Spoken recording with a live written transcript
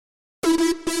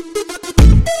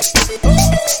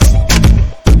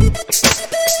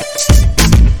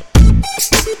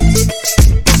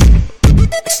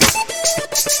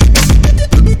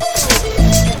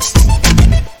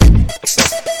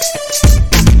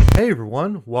Hey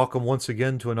everyone, welcome once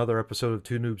again to another episode of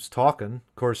Two Noobs Talking.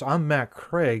 Of course, I'm Matt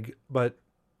Craig, but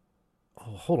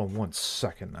hold on one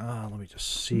second. Let me just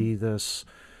see this.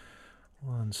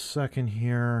 1 second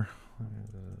here.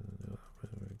 There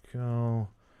we go.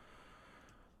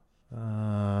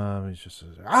 Let me just.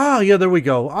 Yeah, there we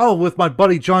go. Oh, with my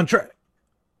buddy John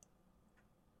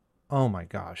Oh my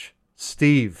gosh,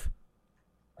 Steve.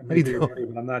 I may be your buddy,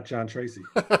 but I'm not John Tracy.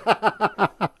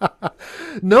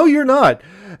 No, you're not.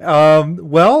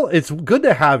 Well, it's good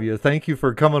to have you. Thank you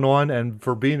for coming on and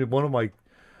for being one of my,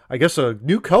 I guess, a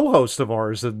new co-host of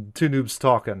ours in Two Noobs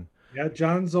Talking. Yeah,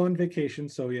 John's on vacation,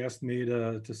 so he asked me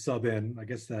to sub in. I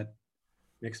guess that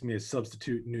makes me a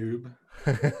substitute noob.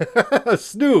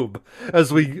 Snoob,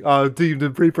 as we deemed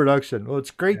in pre-production. Well,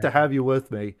 it's great to have you with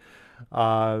me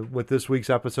with this week's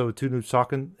episode of Two Noobs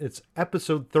Talking. It's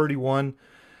episode 31.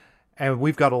 And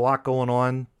we've got a lot going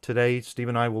on today. Steve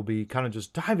and I will be kind of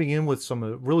just diving in with some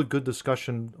really good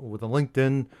discussion with a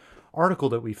LinkedIn article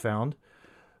that we found.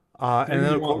 31. And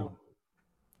then,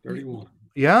 31.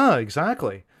 Yeah,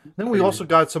 exactly. Then we also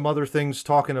got some other things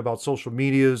talking about social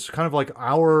medias, kind of like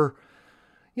our,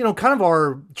 kind of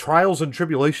our trials and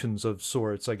tribulations of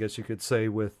sorts, I guess you could say,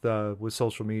 with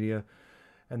social media.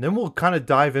 And then we'll kind of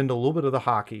dive into a little bit of the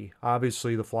hockey.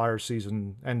 Obviously, the Flyers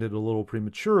season ended a little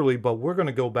prematurely, but we're going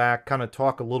to go back, kind of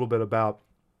talk a little bit about,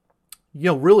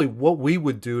 really what we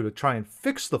would do to try and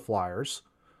fix the Flyers,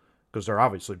 because they're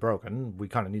obviously broken. We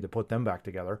kind of need to put them back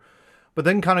together. But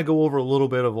then kind of go over a little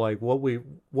bit of like what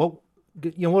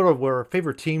our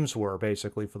favorite teams were,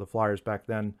 basically, for the Flyers back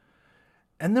then.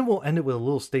 And then we'll end it with a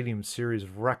little Stadium Series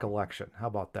recollection. How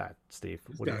about that, Steve?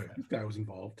 This guy was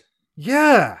involved.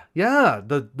 Yeah.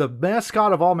 The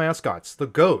mascot of all mascots, the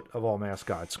GOAT of all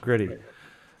mascots, Gritty. Right.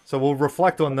 So we'll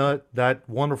reflect on that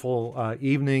wonderful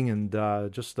evening and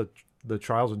just the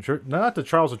trials and not the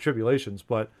trials and tribulations,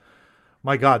 but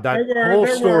my God, that whole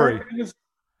story.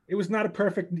 It was not a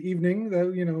perfect evening, though.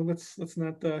 Let's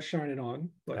not shine it on.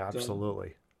 But,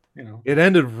 absolutely. It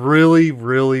ended really,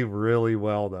 really, really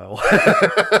well, though.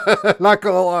 Not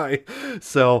gonna lie.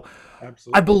 So.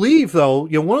 Absolutely. I believe, though,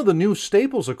 one of the new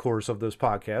staples, of course, of this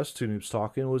podcast, Two Noobs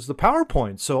Talking, was the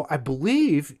PowerPoint. So I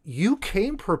believe you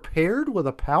came prepared with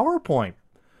a PowerPoint.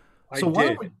 So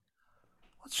let's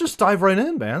just dive right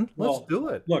in, man. Let's do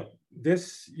it. Look,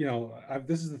 this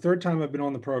is the third time I've been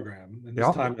on the program, and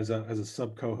this time as a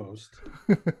sub co-host.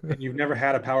 And you've never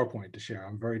had a PowerPoint to share.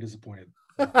 I'm very disappointed.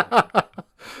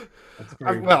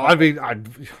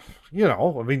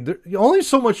 Only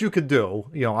so much you could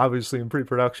do, obviously in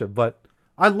pre-production, but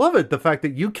I love it. The fact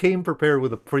that you came prepared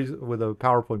with a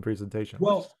PowerPoint presentation.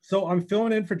 Well, so I'm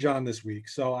filling in for John this week.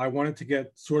 So I wanted to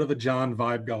get sort of a John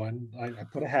vibe going. I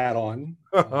put a hat on.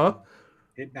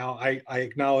 Now I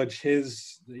acknowledge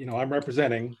his, I'm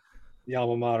representing the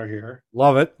alma mater here.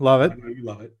 Love it. I know you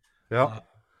love it. Yeah.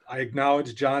 I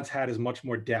acknowledge John's hat is much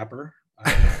more dapper.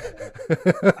 I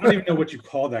don't even know what you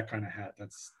call that kind of hat.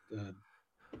 That's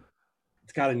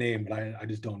it's got a name, but I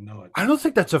just don't know it. I don't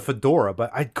think that's a fedora, but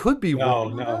I could be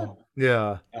wrong. No.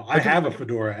 Yeah. No, I have a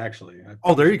fedora actually.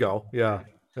 There you go. Yeah.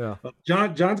 But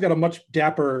John's got a much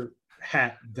dapper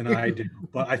hat than I do,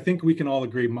 but I think we can all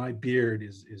agree my beard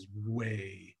is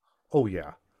way. Oh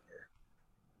yeah.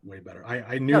 Way better.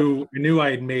 I knew I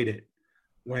had made it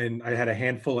when I had a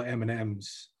handful of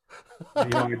M&Ms.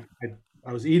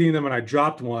 I was eating them and I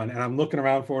dropped one and I'm looking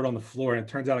around for it on the floor and it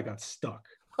turns out I got stuck.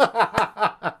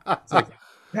 It's like,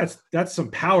 that's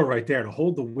some power right there to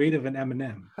hold the weight of an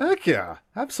M&M. Heck yeah,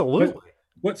 absolutely.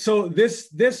 So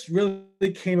this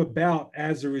really came about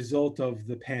as a result of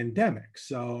the pandemic.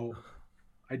 So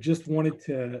I just wanted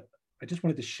to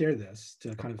share this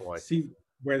to kind of see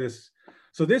where this.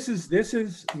 So this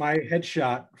is my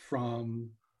headshot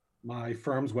from my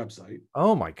firm's website.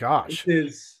 Oh my gosh.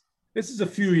 This is a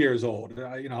few years old.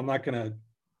 I'm not gonna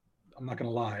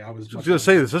lie. I was just gonna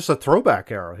say, is this a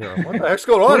throwback era here? What the heck's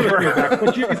going on here?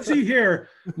 But you can see here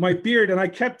my beard, and I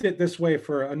kept it this way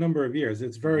for a number of years.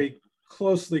 It's very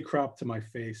closely cropped to my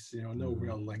face. No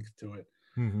real length to it.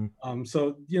 Mm-hmm.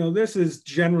 So this is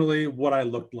generally what I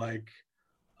looked like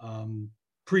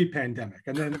pre-pandemic,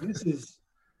 and then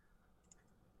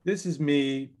this is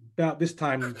me about this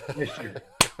time this year.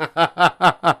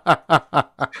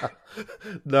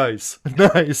 Nice.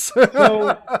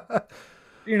 So,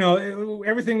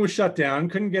 everything was shut down.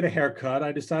 Couldn't get a haircut.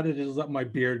 I decided to just let my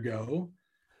beard go.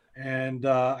 And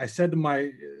I said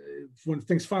to when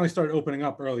things finally started opening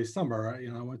up early summer,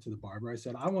 I went to the barber. I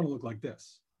said, I want to look like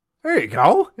this. There you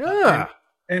go. Yeah.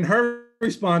 And her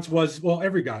response was, well,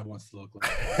 every guy wants to look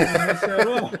like that. And I said,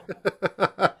 well,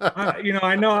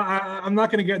 I know I'm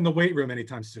not going to get in the weight room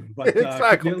anytime soon, but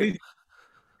exactly.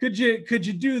 could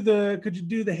you do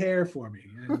the hair for me?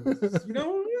 And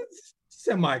it's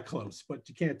semi close, but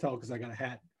you can't tell because I got a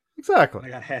hat. Exactly. I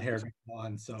got hat hair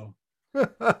on, so yeah,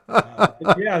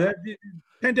 the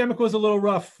pandemic was a little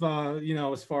rough,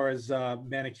 as far as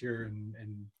manicure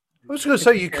and I was going to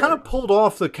say, you kind of pulled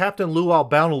off the Captain Lou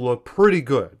Albano look pretty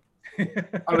good.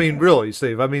 I mean, really,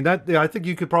 Steve. I mean, I think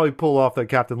you could probably pull off that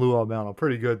Captain Lou Albano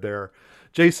pretty good there.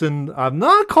 Jason, I'm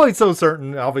not quite so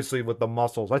certain, obviously, with the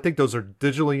muscles. I think those are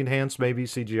digitally enhanced, maybe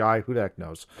CGI. Who the heck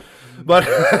knows? But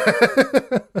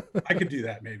I could do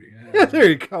that, maybe. Yeah, there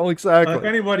you go. Exactly.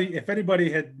 If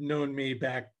anybody had known me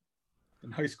back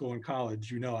in high school and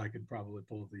college, I could probably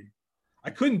pull I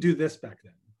couldn't do this back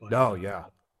then. But, no, yeah.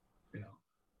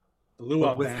 The Lou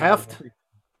Albano with heft.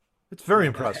 It's very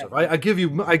impressive. I give you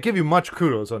much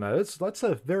kudos on that. That's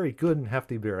a very good and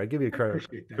hefty beer. I give you credit.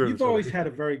 You've always had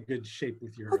a very good shape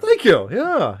with your. Oh, thank you.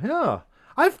 Yeah.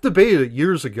 I've debated it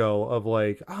years ago of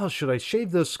like, should I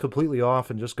shave this completely off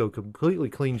and just go completely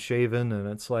clean shaven? And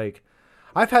it's like,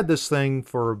 I've had this thing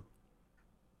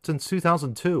since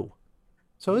 2002.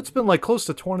 So it's been like close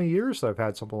to 20 years that I've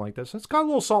had something like this. It's got a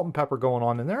little salt and pepper going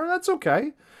on in there. That's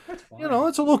okay. That's fine.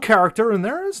 It's a little character in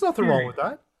there. There's nothing wrong with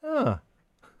that. Yeah.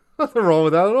 Nothing wrong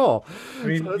with that at all. I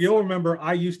mean, you'll remember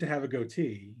I used to have a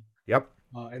goatee. Yep.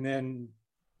 And then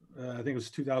I think it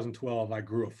was 2012, I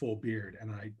grew a full beard.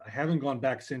 And I haven't gone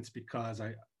back since because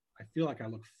I feel like I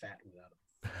look fat without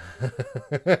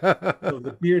it. So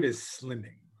the beard is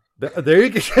slimming. There you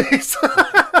go.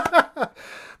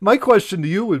 My question to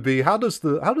you would be, how does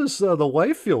the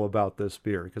wife feel about this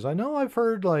beard? Because I know I've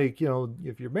heard, like,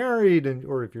 if you're married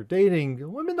or if you're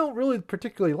dating, women don't really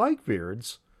particularly like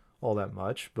beards all that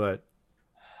much, but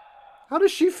how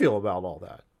does she feel about all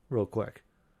that, real quick?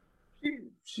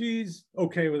 She's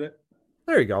okay with it.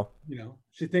 There you go.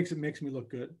 She thinks it makes me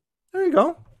look good. There you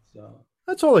go. So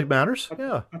that's all that matters.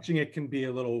 Yeah. Touching it can be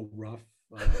a little rough.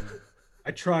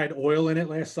 I tried oil in it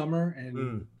last summer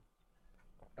and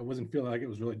I wasn't feeling like it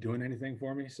was really doing anything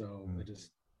for me, so I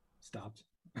just stopped.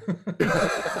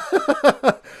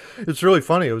 It's really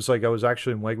funny. It was like I was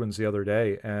actually in Wegmans the other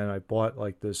day and I bought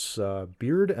like this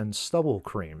beard and stubble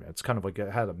cream. It's kind of like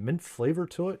it had a mint flavor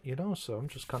to it, so I'm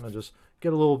just kind of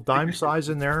get a little dime size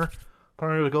in there,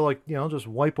 kind of go like, just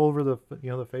wipe over the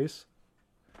the face.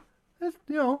 It,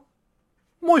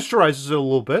 moisturizes it a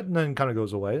little bit and then kind of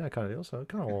goes away, that kind of deal. So it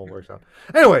kind of all works out.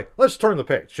 Anyway, let's turn the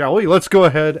page, shall we? Let's go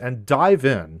ahead and dive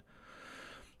in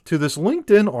to this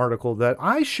LinkedIn article that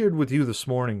I shared with you this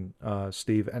morning,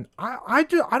 Steve. And I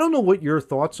don't know what your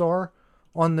thoughts are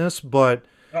on this, but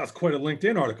that's quite a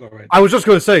LinkedIn article, right? I was just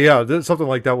going to say, something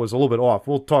like that was a little bit off.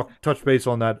 We'll touch base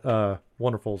on that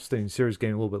wonderful Sting series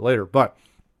game a little bit later. But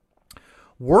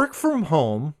work from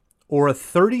home or a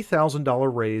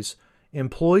 $30,000 raise,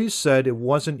 employees said it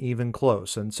wasn't even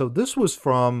close. And so this was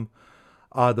from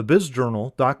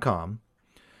thebizjournal.com.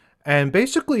 And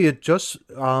basically it just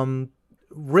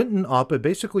written up, it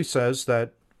basically says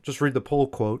that, just read the poll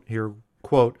quote here,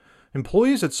 quote,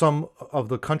 employees at some of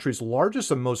the country's largest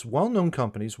and most well-known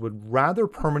companies would rather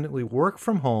permanently work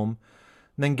from home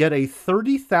than get a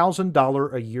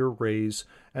 $30,000 a year raise,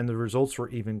 and the results were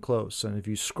even close. And if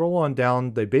you scroll on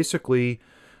down, they basically,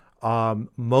 I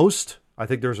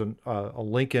think there's a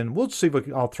link in, we'll see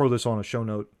if I'll throw this on a show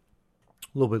note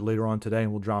a little bit later on today,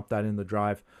 and we'll drop that in the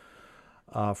drive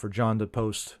for John to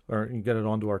post, or you get it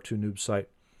onto our Two Noobs site.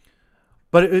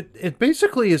 But it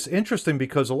basically is interesting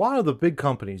because a lot of the big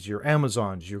companies, your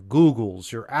Amazons, your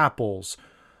Googles, your Apples,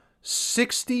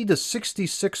 60 to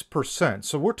 66%.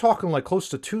 So we're talking like close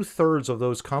to 2/3 of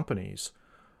those companies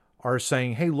are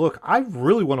saying, hey, look, I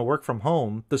really want to work from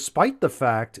home, despite the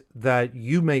fact that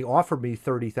you may offer me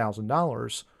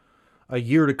 $30,000 a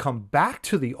year to come back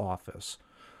to the office.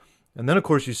 And then, of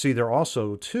course, you see there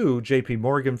also, too, JP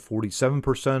Morgan,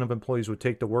 47% of employees would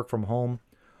take the work from home.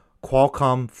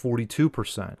 Qualcomm,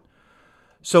 42%.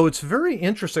 So it's very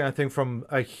interesting, I think,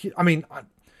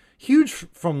 huge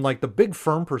from like the big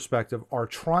firm perspective are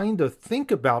trying to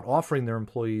think about offering their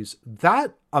employees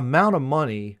that amount of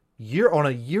money on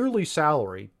a yearly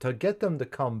salary to get them to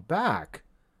come back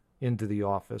into the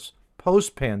office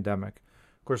post-pandemic.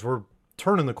 Of course, we're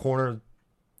turning the corner,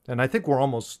 and I think we're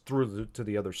almost through to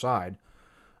the other side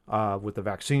with the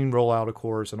vaccine rollout, of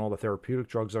course, and all the therapeutic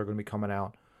drugs that are going to be coming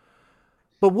out.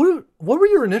 But what were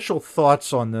your initial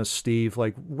thoughts on this, Steve,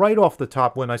 like right off the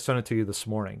top when I sent it to you this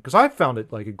morning? Because I found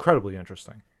it like incredibly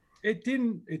interesting. It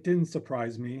didn't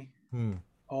surprise me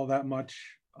all that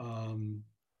much.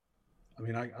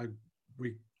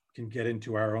 We can get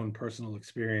into our own personal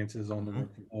experiences on the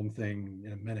work from home thing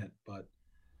in a minute, but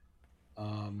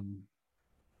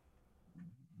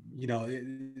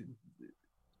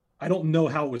I don't know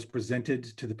how it was presented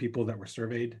to the people that were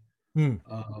surveyed. Hmm.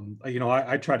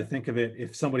 I try to think of it.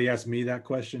 If somebody asked me that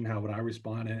question, how would I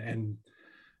respond? And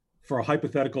for a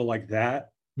hypothetical like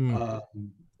that, Hmm. um,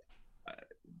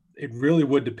 it really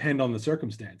would depend on the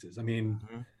circumstances. I mean,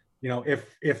 Mhm.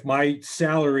 if my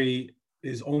salary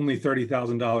is only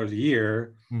 $30,000 a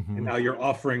year, and Mhm. now you're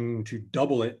offering to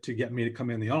double it to get me to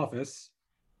come in the office,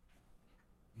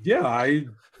 yeah,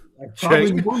 I'm probably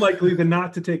Shane. more likely than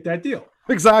not to take that deal.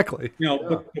 Exactly. Yeah.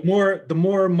 But the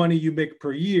more money you make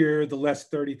per year, the less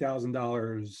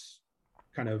 $30,000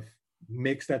 kind of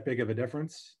makes that big of a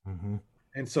difference. Mhm.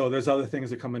 And so there's other things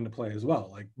that come into play as well.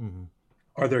 Like, Mhm.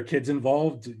 are there kids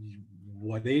involved?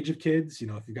 What age of kids?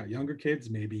 If you've got younger kids,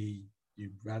 maybe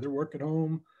you'd rather work at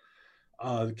home.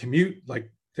 The commute,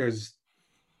 like there's,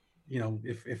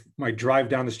 if my drive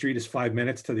down the street is 5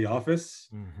 minutes to the office,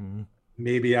 Mhm.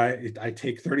 maybe I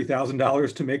take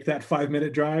 $30,000 to make that 5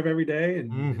 minute drive every day,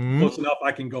 and it's Mhm. close enough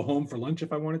I can go home for lunch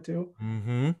if I wanted to.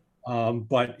 Mhm.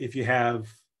 But if you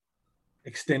have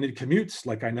extended commutes,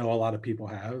 like I know a lot of people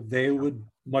have, they would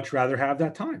much rather have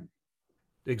that time.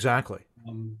 Exactly.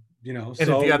 And if you have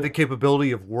So the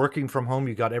capability of working from home,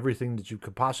 you got everything that you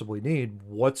could possibly need.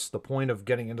 What's the point of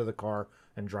getting into the car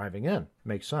and driving in?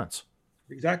 Makes sense.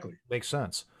 exactly. Makes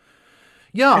sense.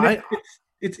 Yeah, And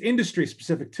it's industry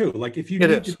specific too. Like if you it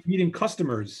need to is. be meeting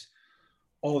customers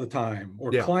all the time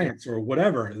or Yeah. clients or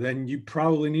whatever, then you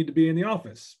probably need to be in the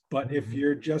office. But if Mhm.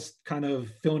 you're just kind of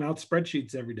filling out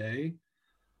spreadsheets every day,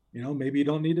 maybe you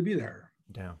don't need to be there.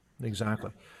 Yeah.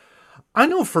 Exactly. I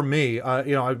know for me,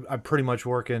 I pretty much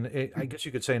work in, I guess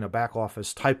you could say, in a back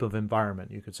office type of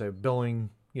environment. You could say billing,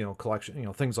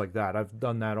 collection, things like that. I've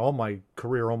done that all my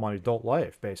career, all my adult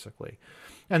life, basically.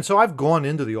 And so I've gone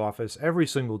into the office every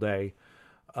single day,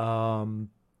 um,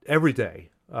 every day,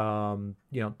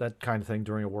 that kind of thing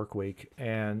during a work week.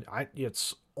 And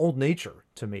it's old nature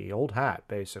to me, old hat,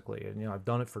 basically. And, I've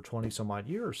done it for 20 some odd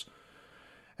years.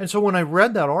 And so when I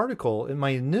read that article, and my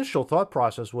initial thought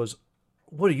process was,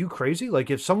 what are you crazy? Like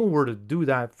if someone were to do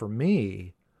that for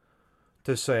me,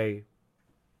 to say,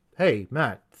 hey,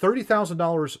 Matt,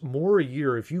 $30,000 more a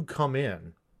year if you come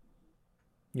in,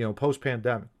 post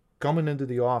pandemic, coming into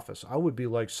the office, I would be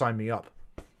like, sign me up.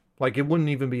 Like it wouldn't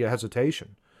even be a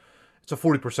hesitation. It's a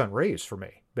 40% raise for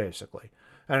me, basically.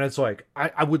 And it's like,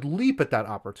 I would leap at that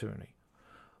opportunity.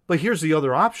 But here's the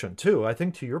other option too. I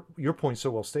think to your point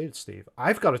so well stated, Steve.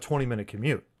 I've got a 20-minute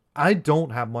commute. I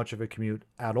don't have much of a commute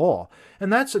at all.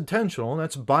 And that's intentional and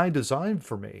that's by design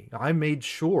for me. I made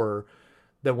sure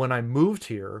that when I moved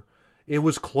here, it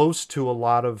was close to a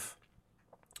lot of,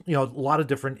 a lot of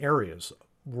different areas.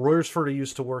 Royersford I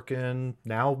used to work in,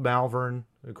 now Malvern,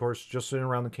 of course, just in and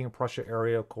around the King of Prussia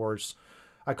area, of course.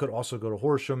 I could also go to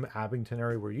Horsham, Abington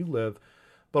area where you live,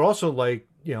 but also like,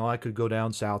 I could go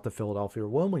down south to Philadelphia or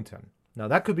Wilmington. Now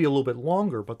that could be a little bit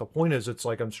longer, but the point is it's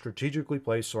like I'm strategically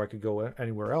placed so I could go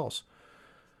anywhere else.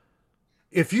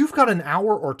 If you've got an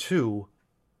hour or two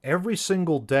every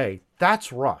single day,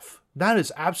 that's rough. That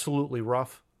is absolutely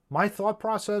rough. My thought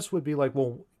process would be like,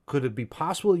 well, could it be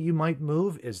possible that you might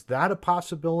move? Is that a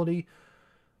possibility?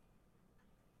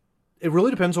 It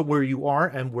really depends on where you are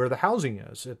and where the housing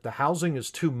is. If the housing is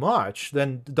too much,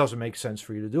 then it doesn't make sense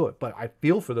for you to do it. But I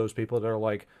feel for those people that are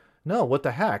like, no, what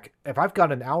the heck? If I've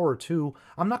got an hour or two,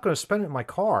 I'm not going to spend it in my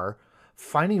car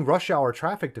finding rush hour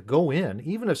traffic to go in,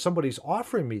 even if somebody's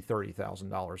offering me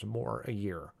 $30,000 more a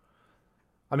year.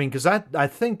 I mean, because I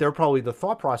think they're probably the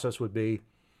thought process would be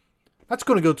that's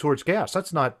going to go towards gas.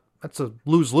 That's a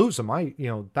lose lose in my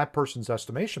that person's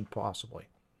estimation possibly.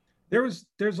 There's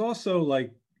also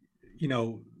like, you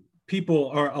know, people,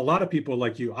 or a lot of people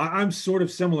like you. I'm sort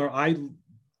of similar. I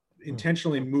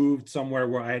intentionally moved somewhere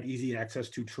where I had easy access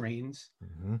to trains,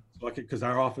 Mm-hmm. so I could, because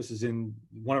one of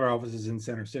our offices is in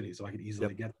Center City, so I could easily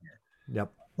Yep. get there.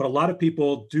 Yep. But a lot of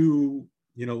people do,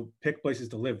 pick places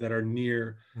to live that are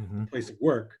near Mm-hmm. the place of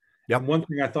work. And Yep. one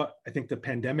thing I think the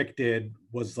pandemic did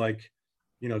was like,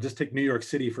 just take New York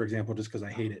City for example, just because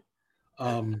I hate it.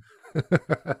 Um,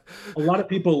 a lot of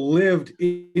people lived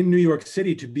in New York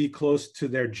City to be close to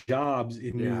their jobs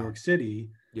in New Yeah. York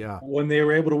City. Yeah. When they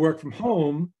were able to work from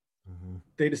home, Mm-hmm.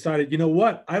 they decided, you know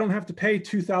what, I don't have to pay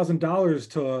 $2,000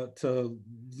 to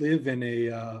live in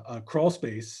a crawl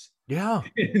space, Yeah.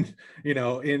 in, in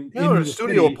Yeah. In a the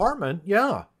studio city. apartment.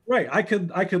 Yeah. Right. I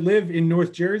could live in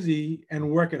North Jersey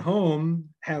and work at home,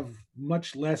 have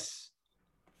much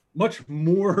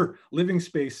more living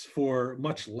space for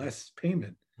much less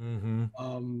payment. Mm-hmm.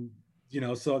 Um,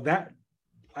 so that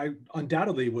I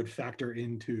undoubtedly would factor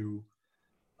into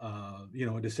a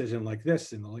decision like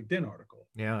this in the LinkedIn article.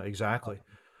 Yeah. Exactly.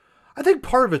 I think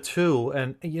part of it too,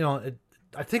 and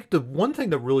I think the one thing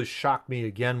that really shocked me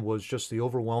again was just the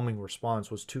overwhelming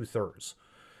response was 2/3.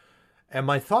 And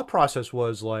my thought process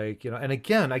was like, and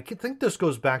again, think this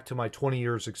goes back to my 20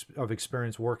 years of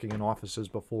experience working in offices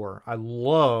before. I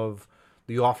love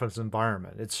the office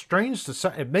environment. It's strange to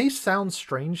say, it may sound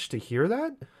strange to hear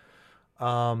that,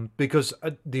 because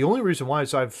the only reason why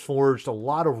is I've forged a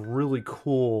lot of really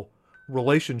cool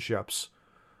relationships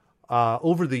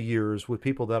over the years with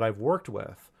people that I've worked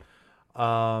with.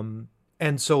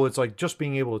 And so it's like just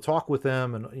being able to talk with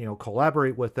them and,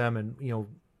 collaborate with them and,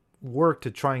 work to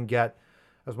try and get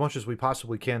as much as we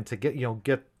possibly can to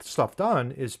get stuff done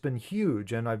has been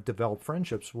huge. And I've developed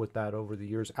friendships with that over the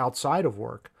years outside of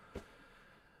work.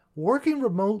 Working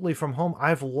remotely from home,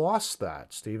 I've lost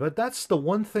that, Steve. That's the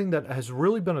one thing that has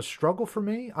really been a struggle for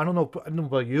me. I don't know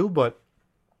about you, but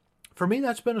for me,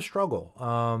 that's been a struggle.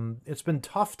 It's been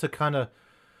tough to kind of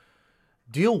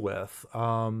deal with,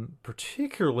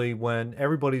 particularly when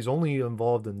everybody's only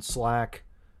involved in Slack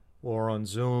or on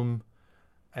Zoom,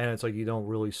 and it's like you don't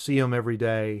really see them every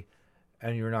day,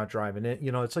 and you're not driving it.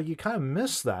 It's like you kind of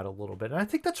miss that a little bit, and I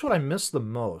think that's what I miss the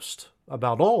most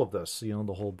about all of this. The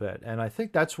whole bit, and I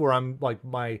think that's where I'm like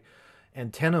my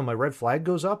antenna, my red flag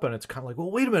goes up, and it's kind of like, well,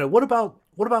 wait a minute, what about?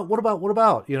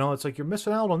 It's like you're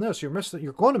missing out on this. You're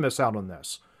going to miss out on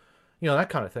this. That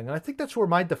kind of thing, and I think that's where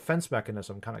my defense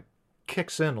mechanism kind of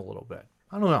kicks in a little bit.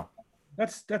 I don't know.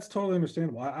 That's totally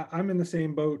understandable. I'm in the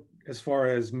same boat as far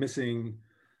as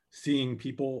seeing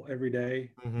people every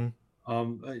day.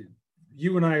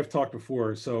 You and I have talked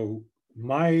before. So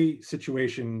my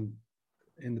situation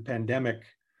in the pandemic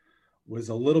was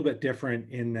a little bit different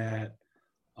in that,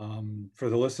 for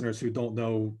the listeners who don't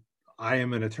know, I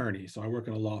am an attorney. So I work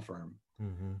in a law firm.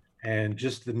 And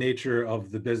just the nature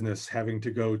of the business, having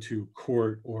to go to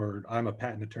court, or I'm a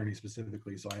patent attorney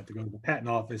specifically, so I have to go to the patent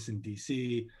office in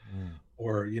DC,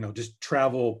 or just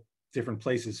travel different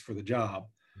places for the job.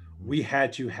 We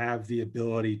had to have the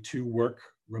ability to work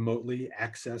remotely,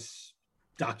 access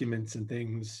documents and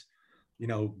things,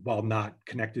 while not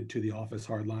connected to the office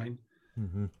hardline.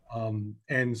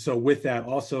 And so with that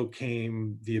also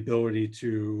came the ability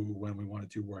to, when we wanted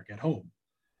to, work at home,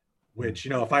 which,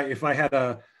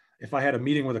 if I had a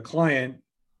meeting with a client,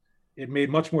 it made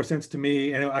much more sense to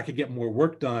me, and I could get more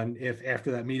work done if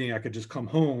after that meeting I could just come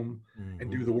home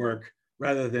and do the work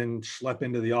rather than schlep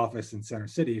into the office in Center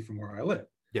City from where I live.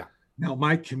 Yeah. Now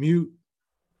my commute,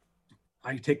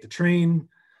 I take the train.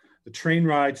 The train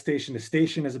ride station to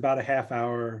station is about a half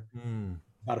hour,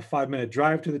 about a 5-minute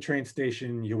drive to the train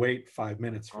station. You wait 5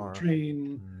 minutes for the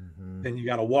train. Then you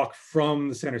got to walk from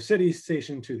the Center City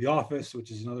station to the office,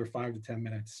 which is another 5 to 10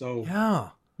 minutes. So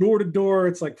door to door,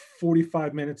 it's like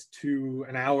 45 minutes to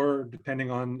an hour, depending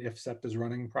on if SEPTA is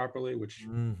running properly, which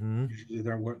usually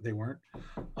they weren't.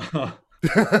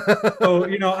 So,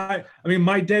 I mean,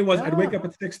 my day was, I'd wake up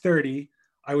at 6:30,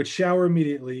 I would shower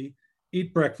immediately,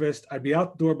 eat breakfast. I'd be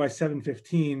out the door by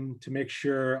 7:15 to make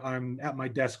sure I'm at my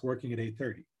desk working at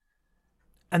 8:30.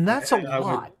 And that's a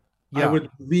lot. I would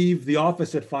leave the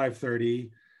office at 5:30,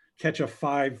 catch a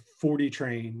 5:40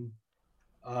 train,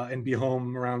 and be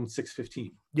home around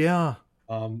 6:15. Yeah.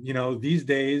 These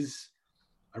days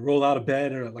I roll out of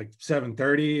bed at like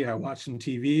 7:30. I watch some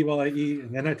TV while I eat,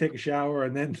 and then I take a shower,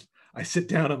 and then I sit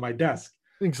down at my desk.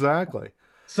 Exactly.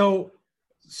 So,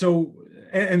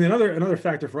 and another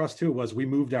factor for us too was we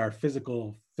moved our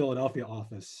physical Philadelphia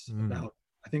office about,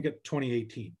 I think, at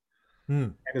 2018.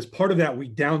 And as part of that, we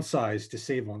downsized to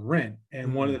save on rent.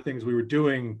 And one of the things we were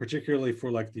doing, particularly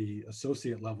for like the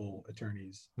associate level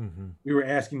attorneys, we were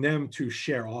asking them to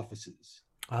share offices.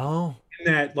 Oh. And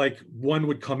that like one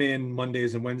would come in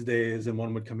Mondays and Wednesdays, and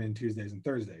one would come in Tuesdays and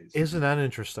Thursdays. Isn't that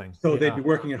interesting? So they'd be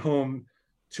working at home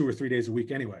 2 or 3 days a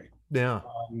week anyway. Yeah.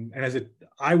 And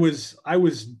I was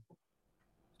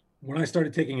when I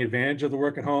started taking advantage of the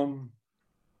work at home,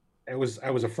 I was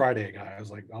a Friday guy. I was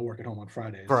like, I'll work at home on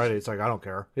Fridays. Friday, it's like, I don't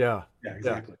care. Yeah. Yeah,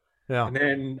 exactly. Yeah. And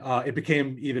then it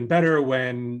became even better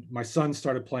when my son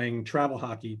started playing travel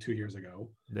hockey 2 years ago.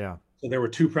 Yeah. So there were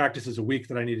 2 practices a week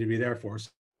that I needed to be there for.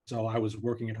 So I was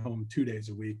working at home 2 days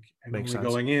a week and only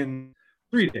going in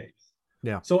 3 days.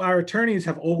 Yeah. So our attorneys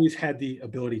have always had the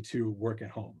ability to work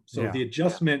at home. So the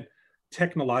adjustment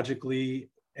technologically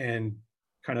and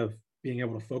kind of being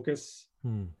able to focus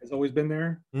has always been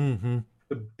there.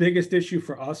 The biggest issue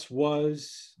for us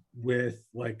was with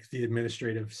like the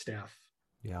administrative staff.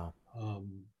 Yeah.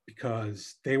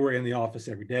 Because they were in the office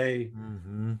every day.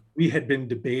 We had been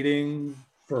debating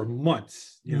for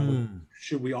months,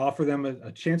 should we offer them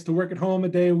a chance to work at home a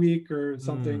day a week or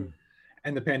something?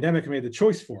 And the pandemic made the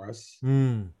choice for us.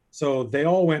 So they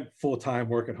all went full-time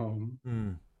work at home.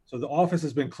 So the office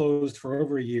has been closed for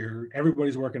over a year.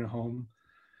 Everybody's working at home,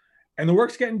 and the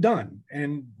work's getting done.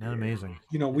 And Not amazing.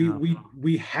 you know, Yeah.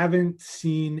 we haven't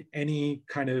seen any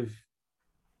kind of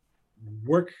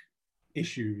work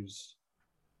issues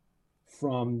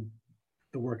from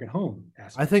the work at home I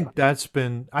aspect. think that's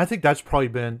been, I think that's probably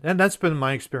been, and that's been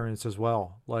my experience as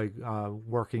well. Like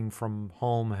working from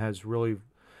home has really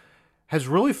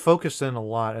focused in a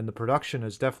lot, and the production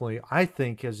has definitely, I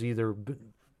think, has either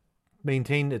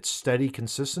maintained its steady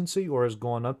consistency or has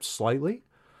gone up slightly.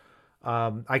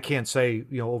 I can't say,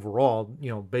 overall,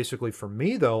 basically for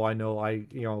me though, I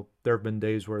know there have been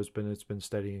days where it's been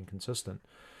steady and consistent,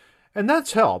 and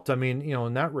that's helped. I mean,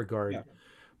 in that regard. Yeah.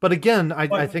 But again, I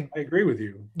But think, I agree with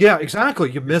you. yeah,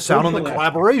 exactly. You The miss out on the social aspect.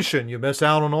 collaboration. You miss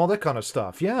out on all that kind of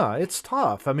stuff. Yeah, it's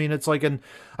tough. I mean, it's like, and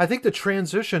I think the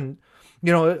transition,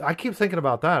 I keep thinking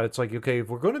about that. It's like, okay, if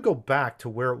we're going to go back to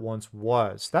where it once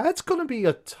was, that's going to be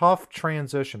a tough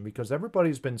transition because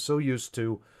everybody's been so used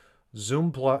to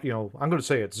Zoom Plus, I'm going to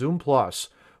say it, Zoom Plus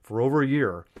for over a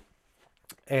year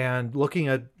and looking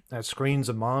at screens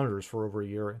and monitors for over a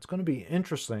year. It's going to be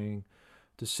interesting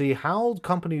to see how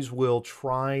companies will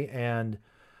try and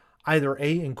either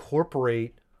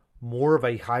incorporate more of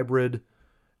a hybrid,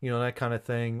 that kind of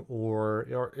thing,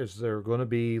 or is there going to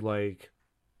be like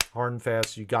hard and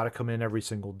fast, you got to come in every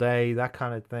single day, that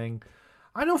kind of thing.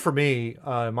 I know for me,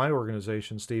 my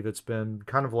organization, Steve, it's been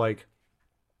kind of like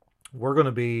we're going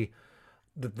to be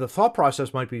the thought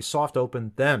process might be soft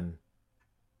open, then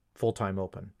full time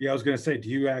open. Yeah, I was going to say,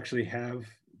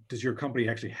 does your company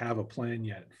actually have a plan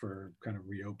yet for kind of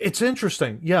reopening? It's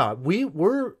interesting. Yeah,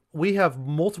 we have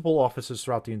multiple offices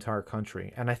throughout the entire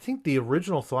country, and I think the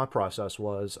original thought process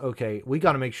was, okay, we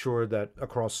got to make sure that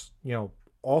across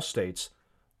all states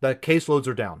that caseloads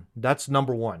are down. That's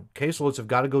number one. Caseloads have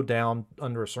got to go down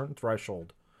under a certain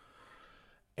threshold,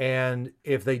 and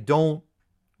if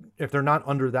they're not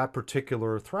under that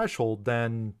particular threshold,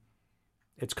 then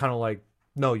it's kind of like,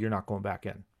 no, you're not going back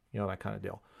in, that kind of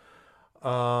deal.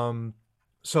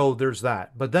 So there's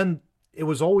that. But then it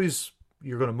was always,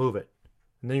 you're going to move it,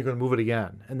 and then you're going to move it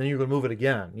again, and then you're going to move it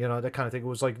again, that kind of thing. It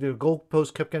was like the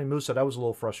goalpost kept getting moved, so that was a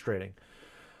little frustrating.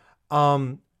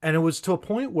 And it was to a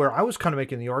point where I was kind of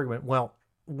making the argument, well,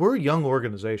 we're a young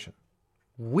organization.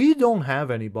 We don't have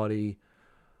anybody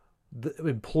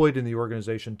employed in the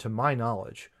organization, to my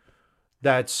knowledge,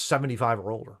 that's 75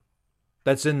 or older.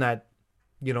 That's in that,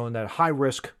 in that high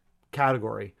risk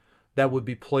category that would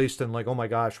be placed in like, oh my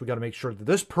gosh, we got to make sure that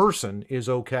this person is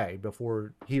okay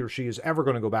before he or she is ever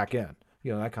going to go back in,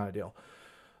 that kind of deal.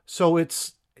 So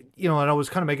it's, and I was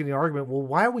kind of making the argument, well,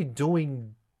 why are we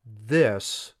doing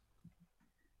this?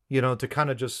 To kind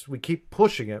of we keep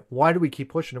pushing it. Why do we keep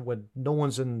pushing it when no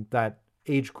one's in that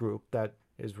age group that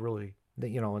is really,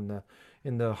 in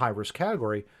the high risk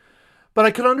category? But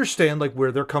I could understand like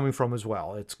where they're coming from as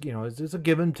well. It's, it's a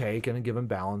give and take and a give and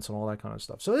balance and all that kind of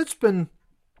stuff. So it's been,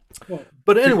 Well,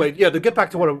 but anyway, yeah, to get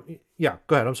back to yeah,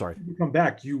 go ahead. I'm sorry. when you come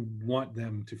back, you want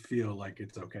them to feel like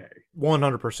it's okay,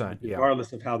 100%. Yeah.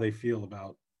 regardless of how they feel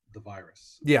about the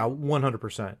virus. Yeah,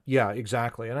 100%. Yeah,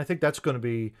 exactly. And I think that's been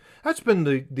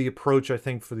the approach, I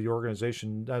think, for the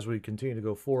organization as we continue to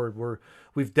go forward.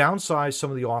 We've downsized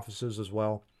some of the offices as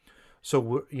well.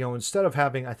 So, instead of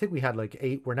having, I think we had like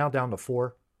 8, we're now down to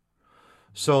 4.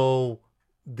 So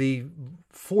the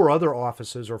 4 other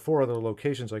offices or 4 other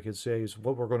locations, I could say, is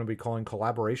what we're going to be calling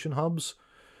collaboration hubs,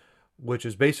 which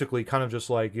is basically kind of just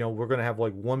like, we're going to have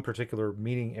like one particular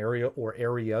meeting area or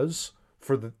areas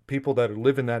for the people that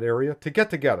live in that area to get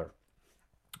together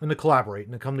and to collaborate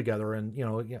and to come together and,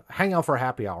 hang out for a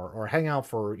happy hour or hang out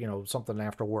for, something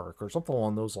after work or something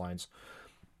along those lines,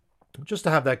 just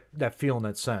to have that feel and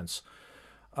that sense.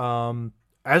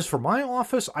 As for my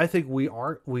office, I think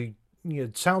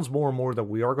it sounds more and more that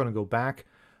we are going to go back,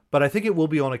 but I think it will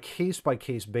be on a case by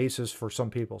case basis for some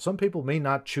people. Some people may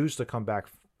not choose to come back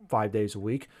 5 days a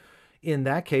week. In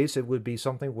that case, it would be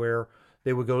something where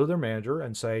they would go to their manager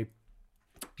and say,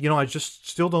 I just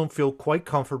still don't feel quite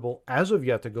comfortable as of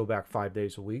yet to go back 5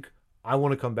 days a week. I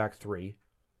want to come back 3,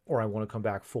 or I want to come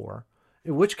back 4,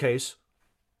 in which case,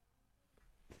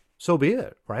 so be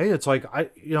it, right? It's like,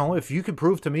 if you could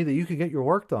prove to me that you could get your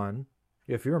work done,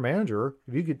 if you're a manager,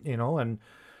 if you could, and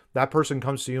that person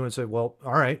comes to you and say, well,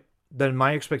 all right, then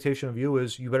my expectation of you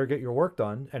is you better get your work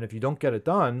done. And if you don't get it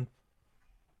done,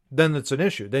 then it's an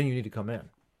issue. Then you need to come in,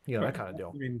 that kind of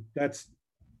deal. I mean, that's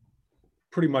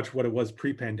pretty much what it was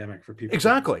pre-pandemic for people.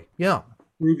 Exactly. Yeah.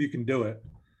 Prove you can do it,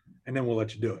 and then we'll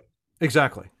let you do it.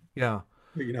 Exactly. Yeah.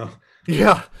 Yeah.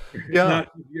 Yeah.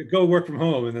 Not, you go work from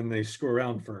home, and then they screw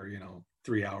around for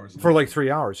 3 hours. For like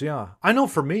 3 hours. Yeah. I know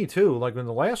for me too, like in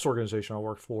the last organization I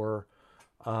worked for,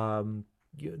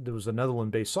 there was a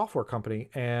Netherlands based software company,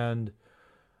 and,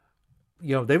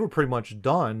 they were pretty much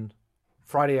done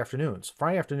Friday afternoons.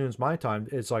 Friday afternoons, my time,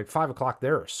 is like 5 o'clock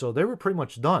theirs. So they were pretty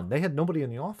much done. They had nobody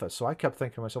in the office. So I kept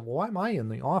thinking to myself, well, why am I in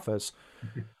the office?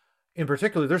 In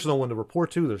particular, there's no one to report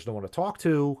to. There's no one to talk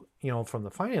to, from the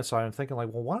finance side. I'm thinking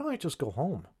like, well, why don't I just go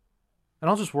home and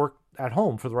I'll just work at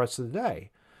home for the rest of the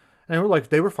day? And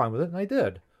they were fine with it. And I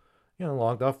did,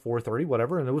 logged off 4:30,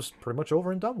 whatever. And it was pretty much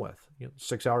over and done with,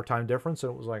 6 hour time difference.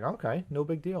 And it was like, okay, no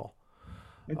big deal.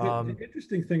 The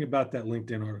interesting thing about that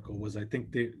LinkedIn article was I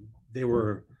think they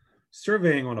were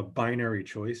surveying on a binary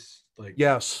choice. Like,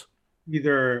 yes,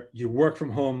 either you work from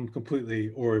home completely,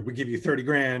 or we give you 30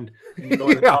 grand and you go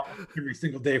in the office every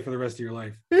single day for the rest of your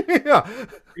life. Yeah.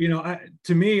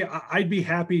 To me, I'd be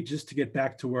happy just to get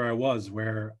back to where I was,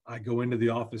 where I go into the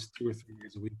office 2 or 3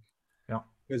 days a week. Yeah.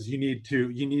 Because you need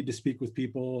to speak with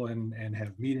people and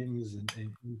have meetings and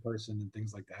in person and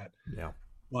things like that. Yeah.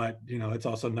 But it's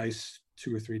also nice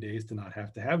 2 or 3 days to not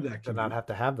have to have that. To not have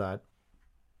to have that.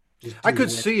 I could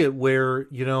see it where,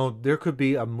 there could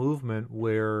be a movement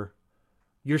where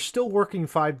you're still working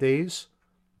 5 days,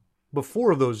 but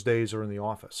 4 of those days are in the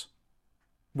office,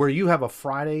 where you have a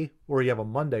Friday or you have a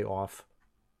Monday off,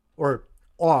 or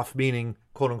off meaning,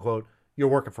 quote unquote, you're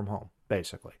working from home,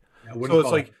 basically. Yeah, so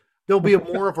it's like there'll be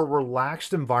more of a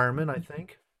relaxed environment, I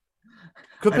think.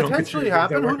 Could potentially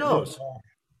happen. Who knows?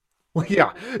 Well,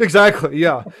 yeah, exactly.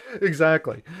 Yeah,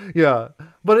 exactly. Yeah.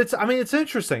 But it's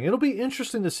interesting. It'll be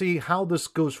interesting to see how this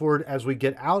goes forward as we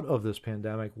get out of this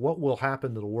pandemic, what will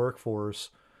happen to the workforce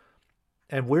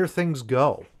and where things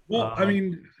go. Well,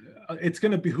 it's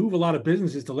going to behoove a lot of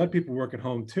businesses to let people work at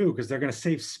home too, because they're going to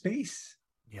save space.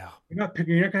 Yeah. You're not going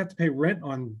to have to pay rent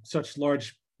on such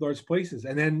large places.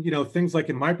 And then, things like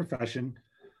in my profession,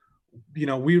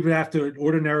 we would have to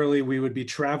we would be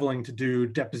traveling to do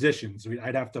depositions.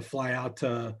 I'd have to fly out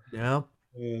to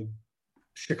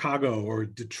Chicago or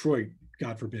Detroit,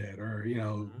 God forbid, or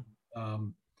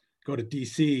go to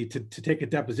DC to take a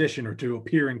deposition or to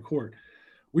appear in court.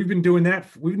 We've been doing that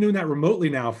remotely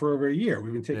now for over a year.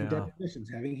 We've been taking depositions,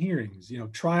 having hearings.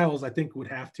 Trials I think would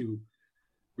have to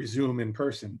resume in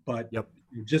person, but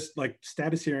just like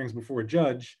status hearings before a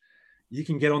judge, you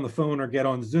can get on the phone or get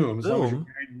on Zoom as long as you're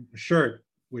wearing a shirt,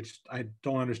 which I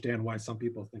don't understand why some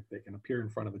people think they can appear in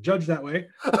front of a judge that way.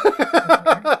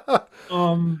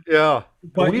 Yeah,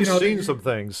 but we've seen some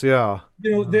things. Yeah,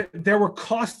 there were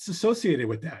costs associated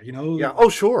with that. Yeah. Oh,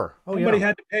 sure. Somebody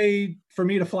had to pay for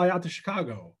me to fly out to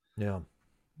Chicago. Yeah.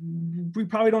 We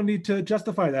probably don't need to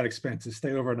justify that expense to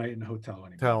stay overnight in a hotel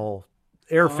anymore.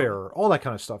 Airfare, all that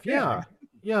kind of stuff. Yeah.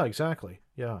 Yeah. Exactly.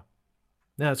 Yeah.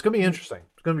 Yeah. It's going to be interesting.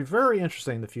 It's going to be very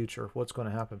interesting in the future. What's going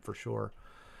to happen for sure.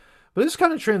 But this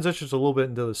kind of transitions a little bit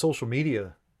into the social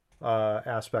media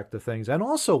aspect of things, and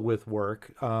also with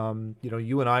work.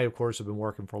 You and I, of course, have been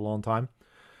working for a long time.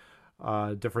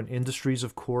 Different industries,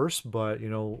 of course, but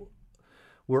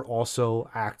we're also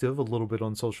active a little bit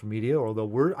on social media.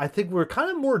 Although I think we're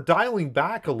kind of more dialing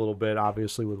back a little bit,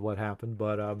 obviously, with what happened.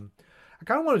 But I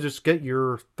kind of want to just get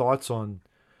your thoughts on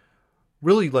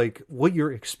really like what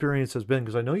your experience has been,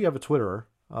 because I know you have a Twitter.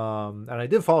 And I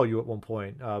did follow you at one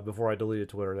point before I deleted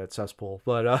Twitter, that cesspool.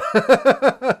 But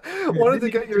wanted to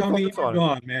get your thoughts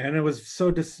on it. Man, it was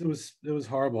it was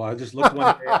horrible. I just looked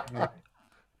one day at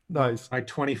nice. My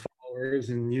 20 followers,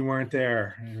 and you weren't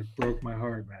there, and it broke my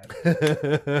heart,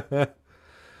 man.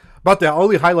 But the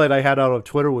only highlight I had out of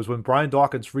Twitter was when Brian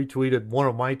Dawkins retweeted one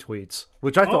of my tweets,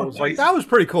 which I thought was nice. Like, that was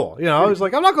pretty cool. I was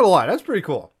like, I'm not gonna lie, that's pretty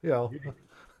cool.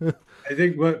 I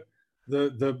think what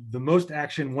the most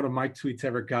action one of my tweets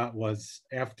ever got was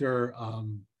after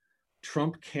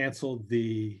Trump canceled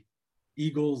the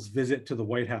Eagles' visit to the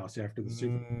White House after the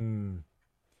Super Bowl.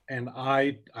 And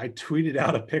I tweeted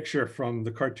out a picture from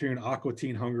the cartoon Aqua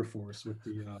Teen Hunger Force with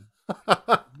the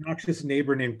obnoxious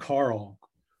neighbor named Carl,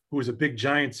 who was a big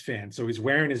Giants fan. So he's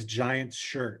wearing his Giants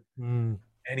shirt.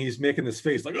 And he's making this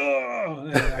face like,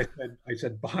 oh, and I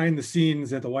said, behind the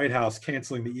scenes at the White House,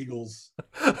 canceling the Eagles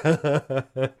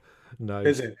nice.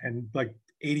 visit, and like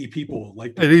 80 people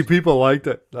liked it. 80 people liked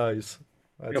it. Nice.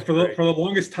 For the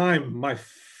longest time, my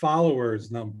followers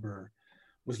number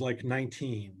was like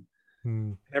 19.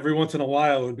 Every once in a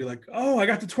while, it would be like, oh, I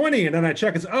got to 20, and then I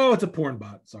check, it's a porn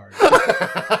bot. Sorry.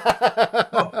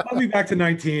 I'll be back to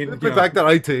 19. Back to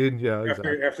 19. Yeah,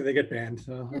 exactly. After they get banned.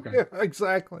 So, okay. Yeah,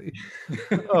 exactly.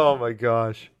 Oh my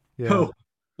gosh. Yeah. Oh,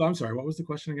 I'm sorry. What was the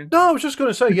question again? No, I was just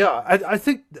going to say, yeah, I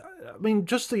think I mean,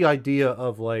 just the idea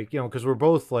of like, because we're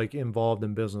both like involved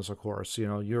in business, of course.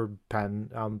 You're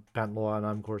patent, I'm patent law, and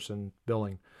I'm of course in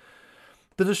billing.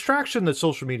 The distraction that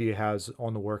social media has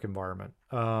on the work environment.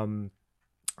 I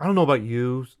don't know about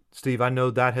you, Steve. I know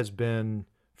that has been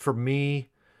for me.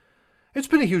 It's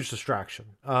been a huge distraction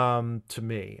to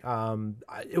me.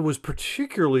 It was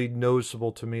particularly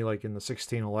noticeable to me, like in the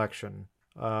 16 election.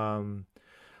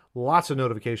 Lots of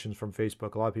notifications from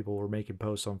Facebook. A lot of people were making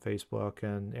posts on Facebook,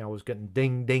 and I was getting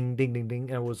ding, ding, ding, ding, ding,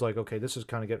 and it was like, okay, this is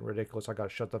kind of getting ridiculous. I got to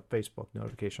shut the Facebook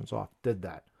notifications off. Did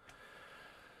that.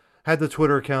 Had the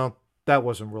Twitter account. That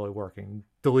wasn't really working.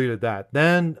 Deleted that.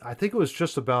 Then I think it was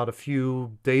just about a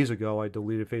few days ago I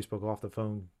deleted Facebook off the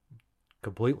phone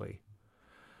completely.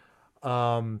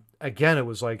 Again, it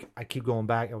was like I keep going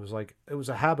back. It was like it was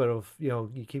a habit of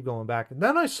you keep going back. And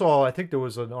then I think there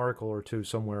was an article or two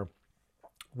somewhere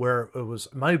where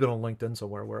it might have been on LinkedIn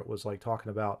somewhere where it was like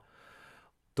talking about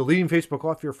deleting Facebook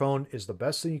off your phone is the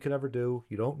best thing you could ever do.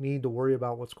 You don't need to worry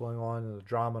about what's going on and the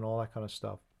drama and all that kind of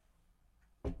stuff.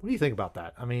 What do you think about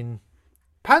that? I mean,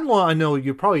 patent law, I know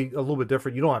you're probably a little bit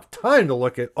different. You don't have time to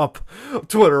look it up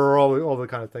Twitter or all the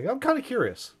kind of thing. I'm kind of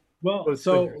curious. Well,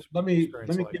 so let me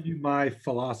give you my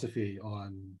philosophy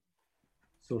on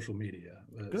social media.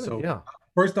 Yeah.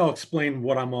 First, I'll explain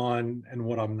what I'm on and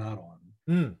what I'm not on.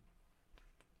 Mm.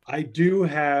 I do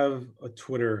have a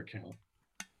Twitter account.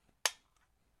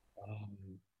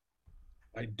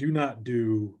 I do not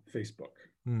do Facebook.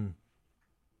 Mm.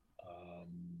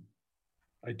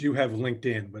 I do have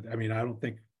LinkedIn, but I mean, I don't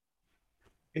think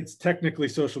it's technically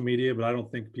social media, but I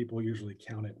don't think people usually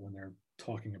count it when they're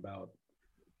talking about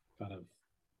kind of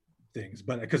things,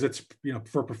 but because it's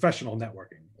for professional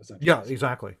networking, essentially. Yeah,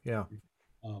 exactly. Yeah.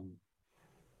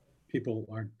 People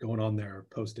aren't going on there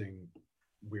posting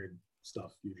weird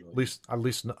stuff usually. At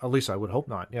least I would hope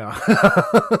not. Yeah.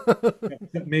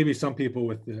 Maybe some people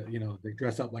with they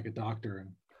dress up like a doctor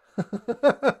and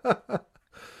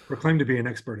proclaim to be an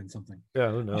expert in something.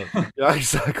 Yeah, who knows? Yeah,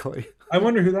 exactly. I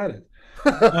wonder who that is.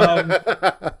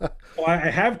 Well, I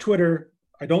have Twitter.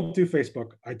 I don't do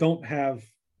Facebook. I don't have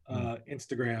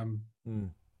Instagram. Mm.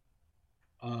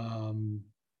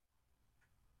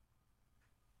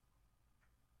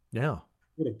 Yeah.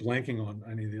 Sort of blanking on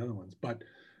any of the other ones, but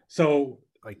so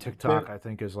like TikTok, I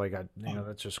think is like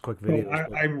that's just quick videos.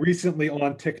 So I'm recently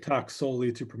on TikTok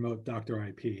solely to promote Dr.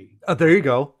 IP. There you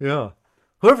go. Yeah.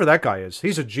 Whoever that guy is,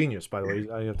 he's a genius, by the way.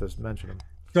 I have to mention him.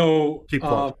 So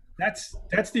that's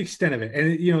the extent of it.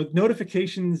 And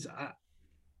notifications.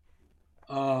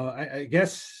 I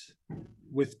guess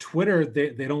with Twitter,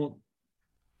 they don't.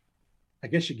 I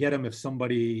guess you get them if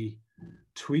somebody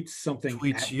tweets something.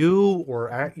 Tweets you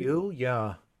or at you,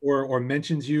 yeah. Or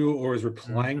mentions you or is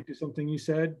replying to something you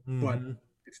said, but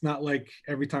it's not like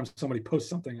every time somebody posts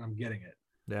something, I'm getting it.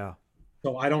 Yeah.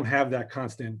 So I don't have that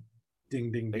constant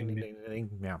ding, ding, ding, ding, ding, ding.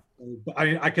 Yeah. But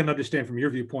I can understand from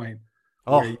your viewpoint.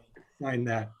 Oh, you find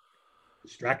that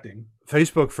distracting.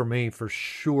 Facebook for me, for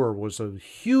sure, was a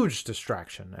huge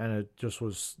distraction, and it just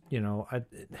was. You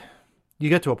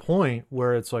get to a point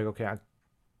where it's like, okay, I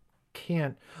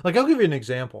can't. Like, I'll give you an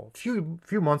example. A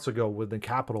few months ago with the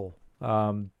Capitol,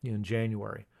 in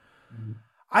January,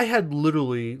 I had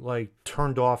literally like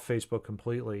turned off Facebook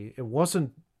completely. It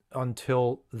wasn't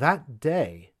until that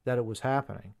day that it was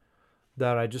happening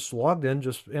that I just logged in,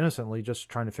 just innocently, just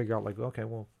trying to figure out, like, okay,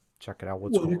 well, check it out.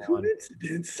 What's going on?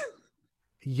 Coincidence.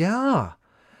 Yeah.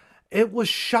 It was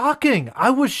shocking. I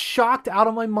was shocked out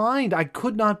of my mind. I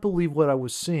could not believe what I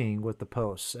was seeing with the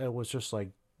posts. It was just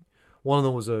like, one of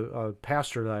them was a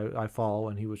pastor that I follow,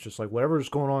 and he was just like, whatever's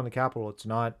going on in the Capitol, it's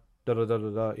not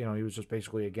da-da-da-da-da. He was just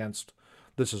basically against,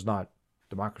 this is not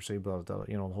democracy, blah, blah, blah,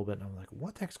 the whole bit. And I'm like,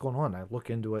 what the heck's going on? And I look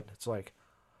into it. It's like,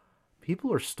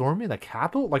 people are storming the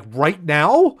Capitol, like right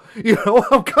now.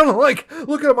 I'm kind of like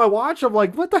looking at my watch. I'm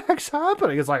like, what the heck's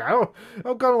happening? It's like I'm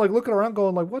kind of like looking around,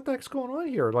 going like, what the heck's going on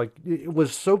here? Like, it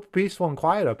was so peaceful and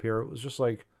quiet up here. It was just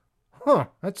like, huh,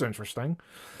 that's interesting.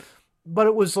 But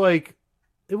it was like,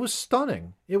 it was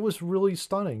stunning. It was really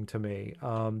stunning to me.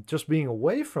 Just being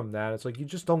away from that, it's like you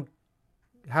just don't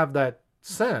have that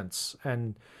sense,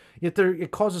 and yet it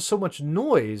causes so much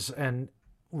noise and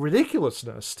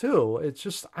ridiculousness too. It's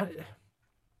just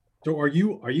So are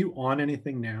you on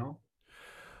anything now?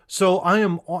 So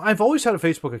I've always had a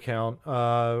Facebook account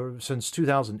since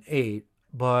 2008,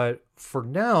 but for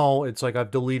now it's like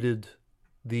I've deleted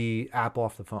the app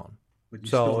off the phone.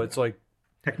 So it's like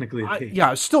technically a page.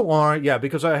 Yeah, still on. Yeah,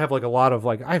 because I have like a lot of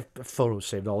I have photos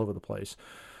saved all over the place.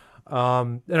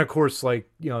 And of course, like,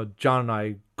 John and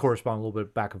I correspond a little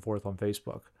bit back and forth on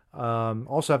Facebook.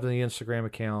 Also have the Instagram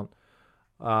account.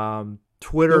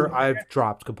 Twitter, So I've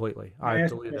dropped completely. can I I've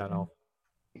ask a deleted that question? all.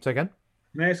 Say again?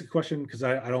 Can I ask a question? Because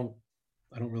I don't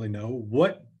really know.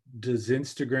 What does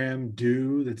Instagram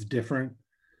do that's different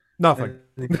Nothing.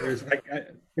 than the others?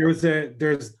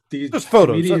 There's these Just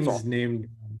photos. That's comedians all. named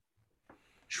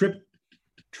Trip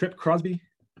Trip Crosby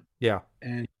Yeah.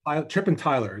 and Trip and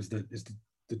Tyler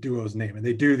the duo's name, and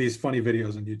they do these funny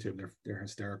videos on YouTube. They're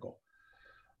hysterical.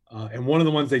 And one of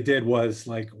the ones they did was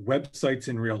like websites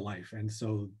in real life, and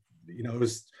so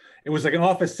it was like an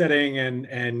office setting,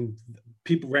 and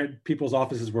people's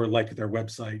offices were like their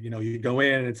website. You go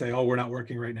in and say, "Oh, we're not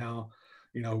working right now,"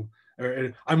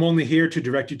 or "I'm only here to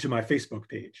direct you to my Facebook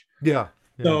page." Yeah.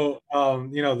 Yeah. So,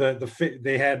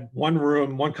 they had one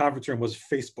conference room was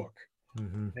Facebook.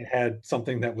 Mm-hmm. They had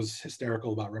something that was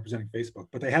hysterical about representing Facebook,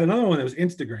 but they had another one that was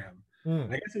Instagram.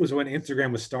 And I guess it was when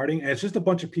Instagram was starting, and it's just a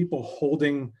bunch of people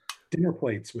holding dinner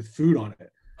plates with food on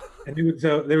it, and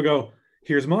they would go,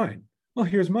 "Here's mine. Oh,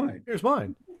 here's mine. Here's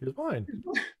mine. Here's mine. Here's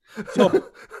mine." So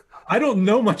I don't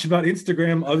know much about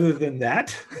Instagram other than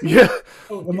that. Yeah.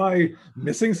 Am I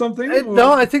missing something?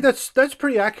 No, I think that's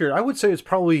pretty accurate. I would say it's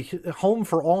probably home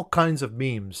for all kinds of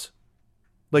memes.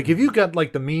 Like if you got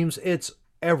like the memes, it's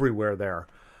everywhere there.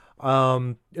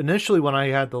 Initially when I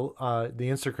had the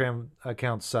Instagram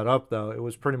account set up though, it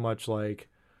was pretty much like,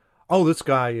 oh, this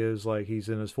guy is like he's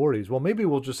in his 40s. Well, maybe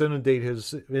we'll just inundate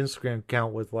his Instagram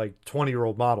account with like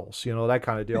 20-year-old models, that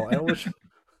kind of deal. And it was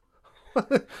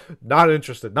not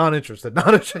interested, not interested,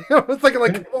 not interested. I was thinking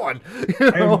like, come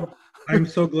on. I'm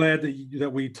so glad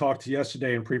that we talked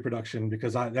yesterday in pre-production,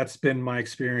 because that's been my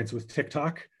experience with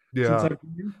TikTok since Yeah. I've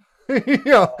been.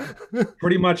 Yeah.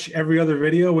 Pretty much every other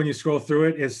video, when you scroll through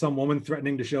it, is some woman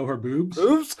threatening to show her boobs.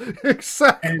 Oops.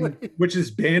 Exactly. And which is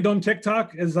banned on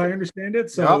TikTok, as I understand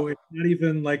it. So it's not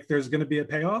even like there's going to be a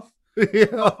payoff. Yeah.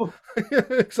 Oh.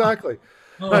 Exactly.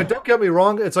 Oh. Don't get me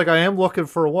wrong. It's like I am looking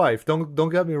for a wife. Don't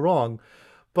get me wrong.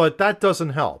 But that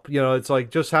doesn't help. It's like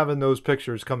just having those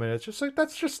pictures come in. It's just like,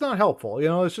 that's just not helpful.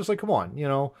 It's just like, come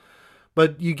on,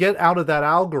 But you get out of that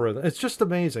algorithm. It's just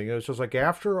amazing. It's just like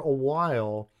after a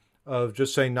while of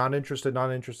just saying not interested,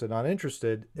 not interested, not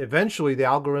interested, eventually the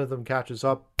algorithm catches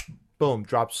up, boom,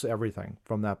 drops everything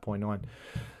from that point on.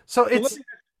 So it's...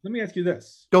 Let me ask you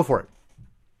this. Go for it.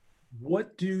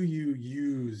 What do you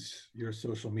use your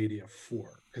social media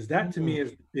for? Because that to me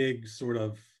is big sort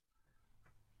of...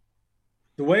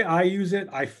 The way I use it,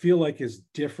 I feel like is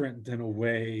different than a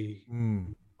way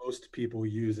most people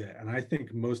use it. And I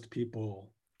think most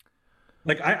people...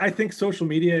 Like, I think social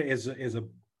media is a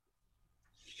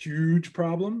huge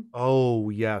problem. Oh,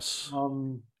 yes.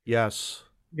 Yes.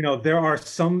 There are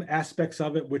some aspects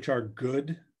of it which are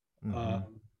good.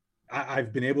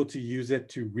 I've been able to use it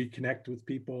to reconnect with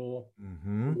people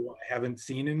who I haven't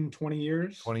seen in 20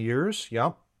 years. 20 years?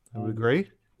 Yep. I would agree.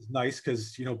 It's nice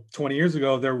because, 20 years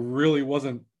ago, there really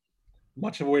wasn't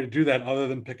much of a way to do that other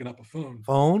than picking up a phone.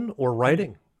 Phone or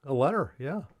writing a letter.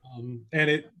 Yeah.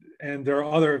 And there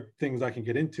are other things I can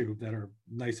get into that are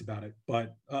nice about it.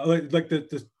 But like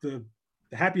the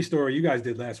happy story you guys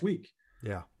did last week.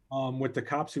 Yeah. With the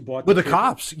cops who bought... With the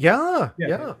cops. Yeah.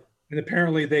 Yeah. And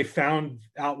apparently they found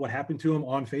out what happened to him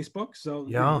on Facebook. So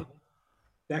yeah,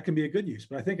 that can be a good use.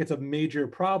 But I think it's a major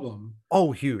problem.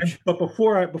 Oh, huge. But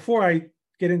before I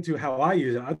get into how I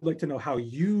use it, I'd like to know how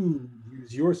you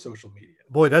use your social media.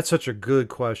 Boy, that's such a good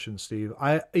question, Steve.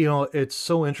 It's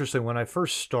so interesting. When I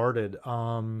first started,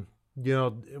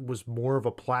 it was more of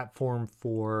a platform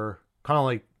for kind of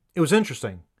like, it was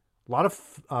interesting. A lot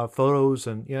of photos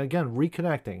and, again,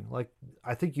 reconnecting. Like,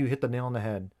 I think you hit the nail on the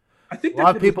head. I think a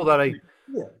lot of people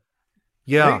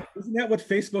yeah. Right? Isn't that what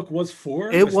Facebook was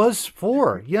for? It was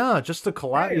for, just to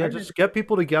collab, just get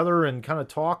people together and kind of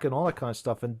talk and all that kind of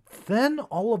stuff. And then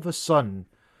all of a sudden,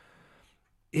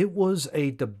 it was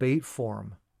a debate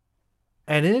forum.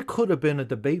 And it could have been a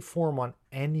debate forum on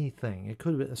anything. It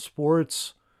could have been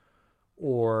sports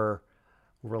or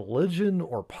religion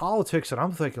or politics. And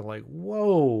I'm thinking like,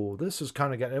 whoa, this is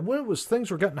kind of getting... And when things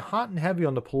were getting hot and heavy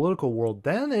on the political world,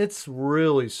 then it's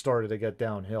really started to get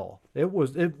downhill. It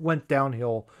went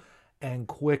downhill and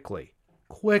quickly.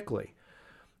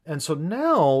 And so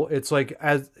now it's like,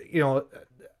 as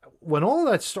when all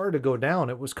that started to go down,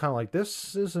 it was kind of like,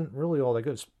 this isn't really all that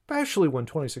good, especially when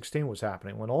 2016 was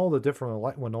happening, when all the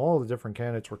different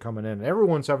candidates were coming in,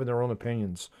 everyone's having their own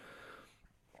opinions.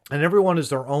 And everyone is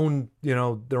their own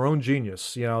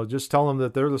genius. Just tell them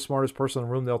that they're the smartest person in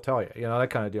the room, they'll tell you, that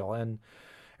kind of deal. And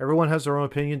everyone has their own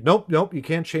opinion. Nope, you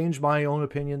can't change my own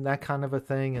opinion, that kind of a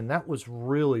thing. And that was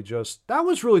really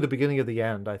the beginning of the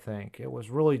end, I think. It was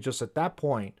really just at that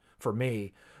point, for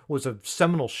me, was a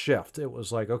seminal shift. It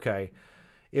was like, okay,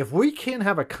 if we can't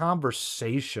have a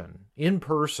conversation in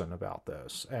person about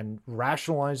this and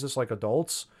rationalize this like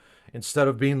adults instead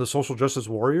of being the social justice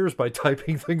warriors by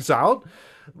typing things out,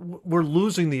 we're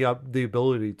losing the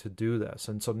ability to do this.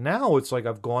 And so now it's like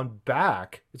I've gone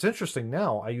back. It's interesting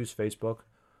now. I use Facebook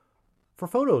for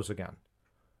photos again,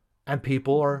 and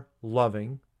people are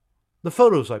loving the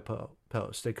photos I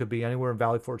post. They could be anywhere in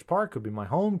Valley Forge Park, could be my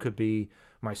home, could be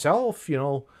myself,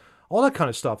 all that kind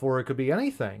of stuff, or it could be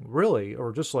anything really,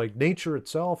 or just like nature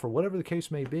itself, or whatever the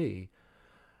case may be.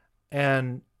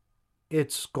 And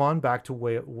it's gone back to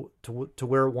where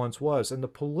it once was. And the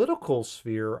political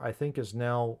sphere, I think, has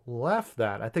now left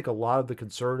that. I think a lot of the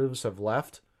conservatives have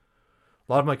left.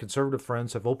 A lot of my conservative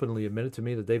friends have openly admitted to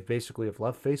me that they basically have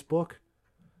left Facebook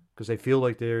because they feel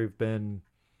like they've been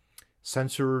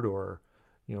censored or,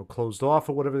 closed off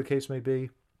or whatever the case may be.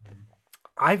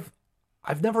 I've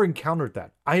never encountered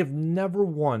that. I have never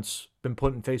once been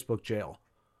put in Facebook jail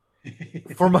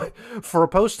for a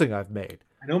posting I've made.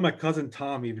 I know my cousin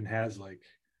Tom even has like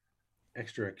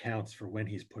extra accounts for when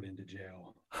he's put into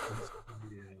jail.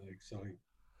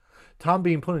 Tom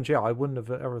being put in jail, I wouldn't have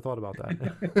ever thought about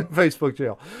that. Facebook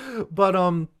jail.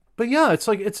 But yeah, it's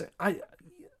like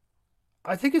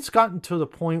I think it's gotten to the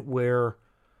point where,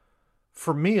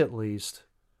 for me at least,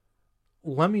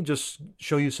 let me just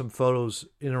show you some photos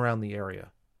in and around the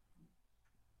area.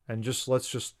 And let's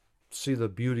just see the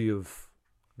beauty of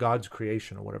God's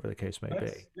creation or whatever the case may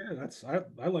be. Yeah,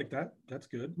 I like that. That's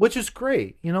good. Which is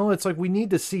great. It's like we need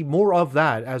to see more of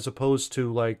that as opposed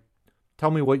to like,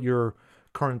 tell me what your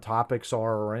current topics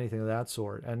are or anything of that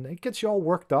sort. And it gets you all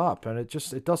worked up, and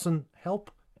it doesn't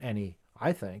help any,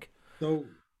 I think. So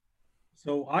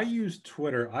I use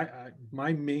Twitter.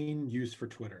 My main use for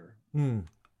Twitter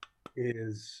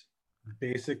is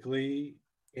basically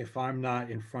if I'm not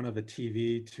in front of a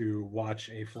TV to watch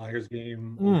a Flyers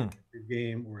game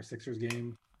or a Sixers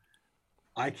game,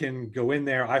 I can go in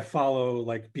there. I follow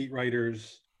like beat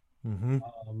writers, and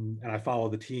I follow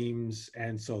the teams,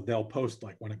 and so they'll post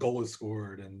like when a goal is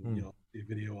scored and the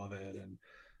video of it, and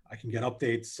I can get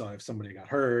updates if somebody got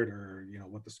hurt or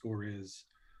what the score is.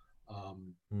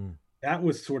 That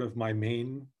was sort of my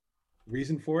main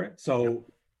reason for it. So,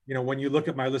 when you look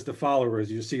at my list of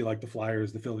followers, you see like the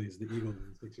Flyers, the Phillies, the Eagles,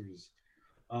 the Sixers.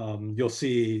 You'll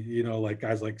see, like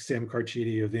guys like Sam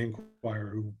Carchidi of the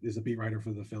Inquirer, who is a beat writer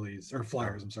for the Phillies or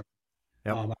Flyers. I'm sorry.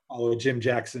 Yep. I follow Jim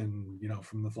Jackson,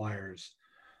 from the Flyers.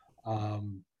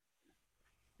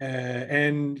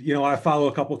 And I follow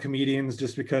a couple comedians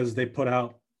just because they put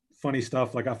out funny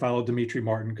stuff. Like I follow Dimitri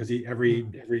Martin because he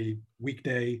every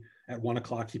weekday at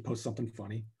 1:00 he posts something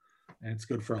funny, and it's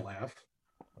good for a laugh.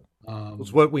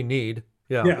 It's what we need.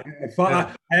 Yeah.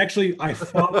 I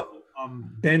follow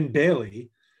Ben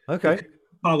Bailey. Okay.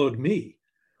 Followed me.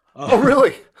 Oh,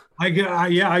 really? I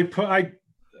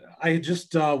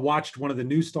just watched one of the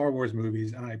new Star Wars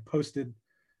movies, and I posted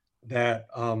that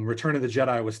Return of the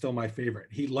Jedi was still my favorite.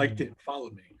 He liked it and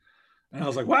followed me. And I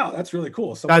was like, wow, that's really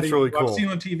cool. That's really cool. I've seen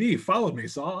on TV followed me,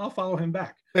 so I'll follow him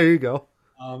back. There you go.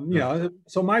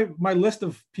 So my list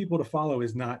of people to follow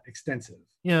is not extensive.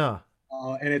 Yeah.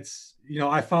 And it's,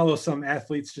 I follow some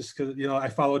athletes just because, I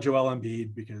follow Joel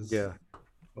Embiid because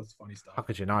that's funny stuff. How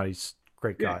could you not? He's a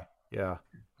great guy. Yeah.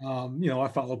 I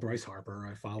follow Bryce Harper.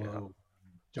 I follow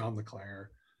John LeClaire.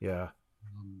 Yeah.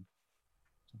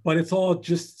 But it's all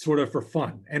just sort of for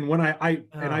fun. And when I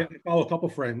follow a couple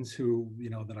friends who,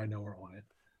 that I know are on it.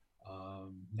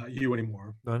 Not you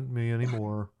anymore. Not me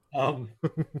anymore.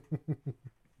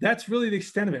 That's really the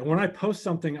extent of it. When I post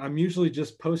something, I'm usually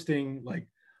just posting like,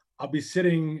 I'll be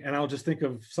sitting and I'll just think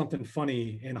of something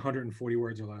funny in 140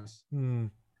 words or less,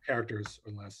 characters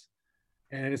or less.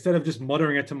 And instead of just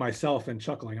muttering it to myself and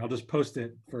chuckling, I'll just post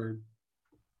it for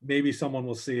maybe someone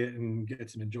will see it and get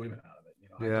some enjoyment out of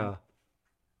it.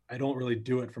 I don't really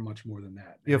do it for much more than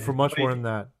that. Yeah, for much more than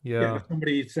that. Yeah. If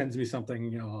somebody sends me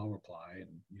something, I'll reply and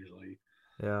usually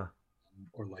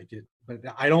or like it. But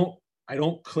I don't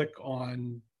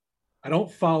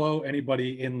follow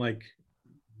anybody in like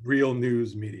real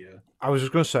news media. I was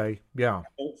just going to say, yeah. I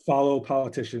don't follow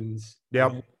politicians.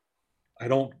 Yep. I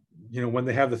don't, when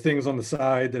they have the things on the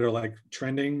side that are like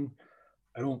trending,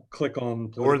 I don't click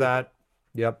on or that.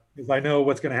 Yep. Because I know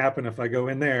what's going to happen if I go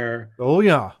in there. Oh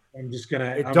yeah. I'm just going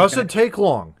to. It doesn't take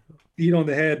long. Beat on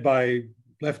the head by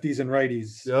lefties and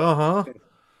righties.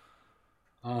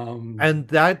 And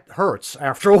that hurts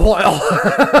after a while.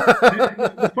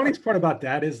 The funniest part about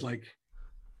that is like,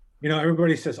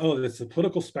 everybody says, oh, it's the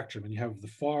political spectrum and you have the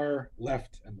far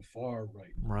left and the far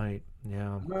right. Right.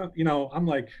 Yeah. I'm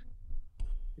like,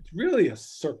 it's really a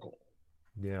circle.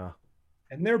 Yeah.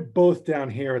 and they're both down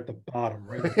here at the bottom,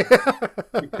 right?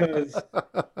 Because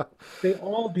they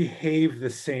all behave the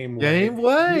same way. Same You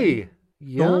way.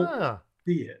 don't Yeah.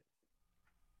 see it.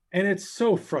 And it's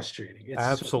so frustrating.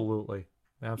 Absolutely.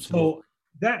 Absolutely. So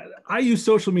that I use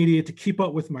social media to keep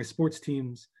up with my sports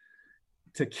teams,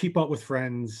 to keep up with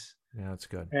friends, Yeah, that's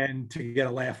good. and to get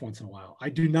a laugh once in a while. I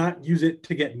do not use it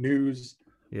to get news.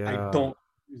 I Yeah. don't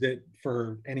use it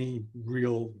for any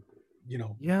real,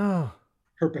 Yeah.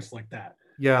 purpose like that.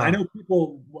 Yeah. I know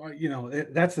people,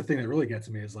 that's the thing that really gets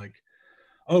me is like,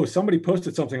 oh, somebody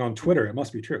posted something on Twitter. It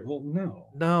must be true. Well, no.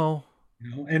 No.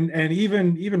 And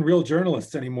even real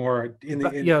journalists anymore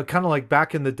Yeah, kind of like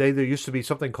back in the day, there used to be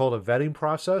something called a vetting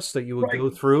process that you would go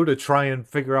right. through to try and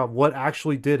figure out what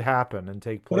actually did happen and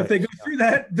take But if place. they go through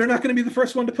that, they're not going to be the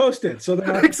first one to post it. So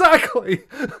they're not, Exactly.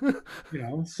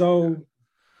 so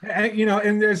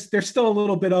and there's still a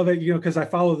little bit of it, because I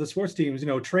follow the sports teams,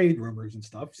 trade rumors and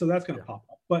stuff. So that's going to pop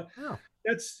up. But Yeah.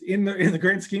 that's in the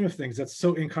grand scheme of things, that's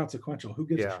so inconsequential. Who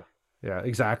gives a Yeah. shit? Yeah.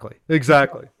 Exactly.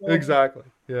 Exactly. Well, Exactly.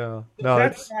 Yeah. No,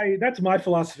 that's my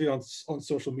philosophy on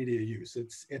social media use.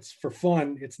 It's for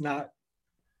fun. It's not,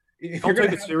 if don't you're going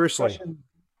take to it have a seriously. discussion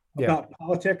Yeah. about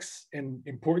politics and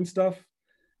important stuff,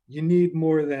 you need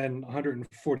more than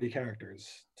 140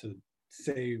 characters to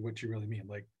say what you really mean.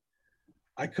 Like,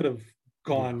 I could have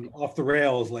gone off the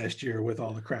rails last year with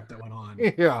all the crap that went on.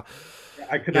 Yeah.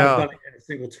 I could not have done it in a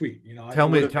single tweet. Tell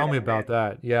me about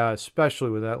that. Yeah, especially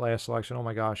with that last election. Oh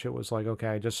my gosh, it was like,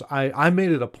 okay, I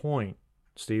made it a point,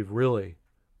 Steve, really,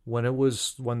 when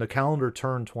the calendar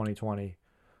turned 2020.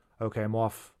 Okay, I'm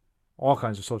off all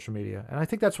kinds of social media, and I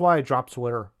think that's why I dropped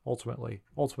Twitter ultimately.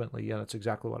 Ultimately, yeah, that's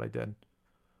exactly what I did.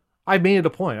 I made it a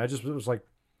point. It was like,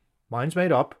 mine's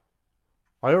made up.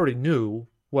 I already knew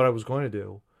what I was going to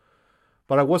do,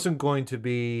 but I wasn't going to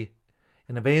be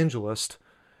an evangelist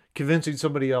convincing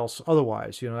somebody else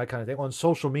otherwise, that kind of thing on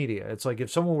social media. It's like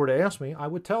if someone were to ask me, I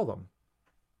would tell them.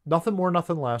 Nothing more,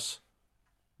 nothing less.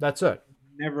 That's it.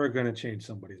 Never going to change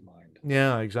somebody's mind.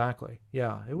 Yeah, exactly.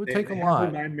 Yeah, it would take a have lot.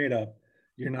 their mind made up.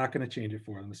 You're not going to change it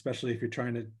for them, especially if you're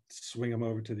trying to swing them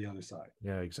over to the other side.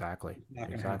 Yeah, exactly.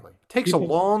 Exactly. Takes a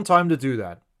long time to do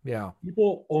that. Yeah.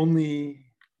 People only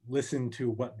listen to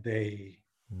what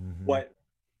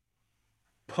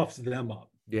puffs them up.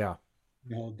 Yeah.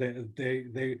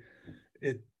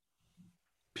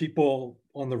 People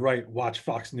on the right watch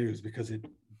Fox News because it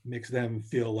makes them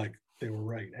feel like they were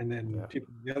right, and then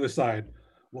people on the other side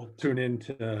will tune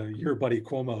into your buddy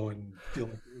Cuomo and feel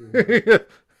like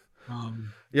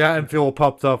and feel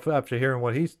pumped up after hearing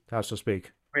what he has to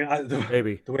speak.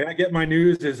 The way I get my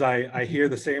news is I hear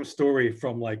the same story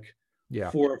from like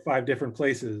 4 or 5 different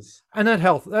places, and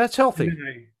that's healthy.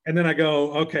 And then I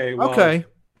go, okay, well, okay,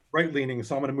 right leaning,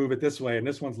 so I'm going to move it this way, and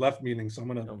this one's left leaning, so I'm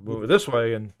going to move it this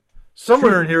way, and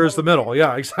somewhere in here is the middle.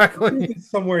 Yeah, exactly. It's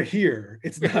somewhere here.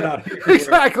 It's not out here.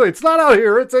 Exactly. It's not out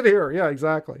here. It's in here. Yeah,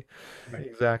 exactly. Right.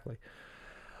 Exactly.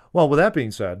 Well, with that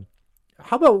being said,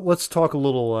 how about let's talk a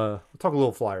little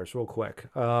Flyers real quick.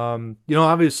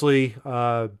 Obviously,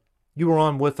 you were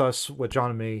on with us with John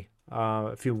and me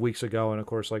a few weeks ago, and of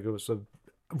course, like it was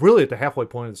really at the halfway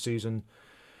point of the season,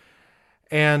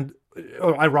 and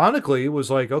ironically, it was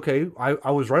like, okay,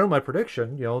 I was right on my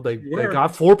prediction. They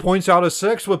got 4 points out of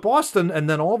 6 with Boston, and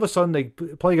then all of a sudden they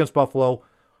play against Buffalo.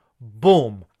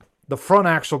 Boom. The front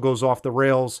axle goes off the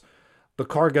rails. The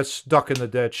car gets stuck in the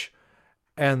ditch,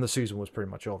 and the season was pretty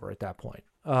much over at that point.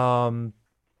 And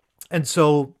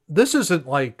so this isn't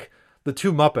like the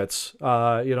two Muppets,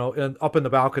 up in the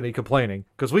balcony complaining,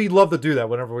 because we love to do that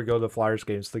whenever we go to the Flyers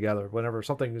games together, whenever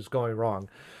something is going wrong.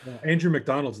 Andrew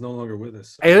McDonald's no longer with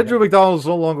us. Andrew McDonald's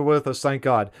no longer with us, thank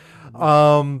God.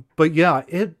 But yeah,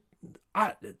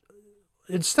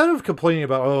 instead of complaining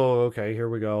about, oh, okay, here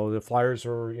we go, the Flyers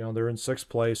are, they're in 6th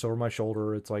place over my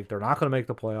shoulder. It's like they're not going to make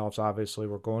the playoffs. Obviously,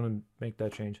 we're going to make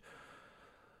that change.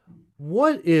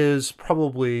 What is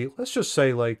probably, let's just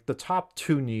say, like the top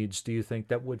 2 needs do you think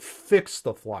that would fix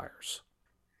the Flyers?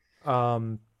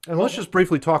 And let's just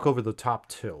briefly talk over the top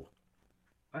 2.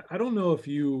 I don't know if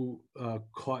you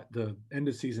caught the end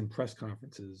of season press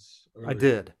conferences earlier. I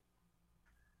did.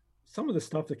 Some of the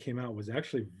stuff that came out was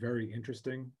actually very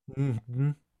interesting.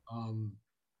 Mm-hmm.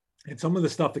 And some of the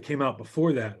stuff that came out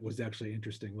before that was actually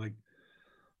interesting. Like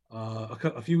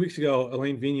a few weeks ago,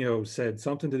 Elaine Vigneault said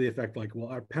something to the effect like, well,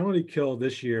 our penalty kill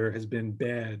this year has been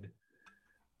bad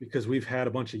because we've had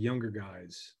a bunch of younger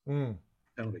guys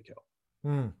penalty kill.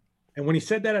 And when he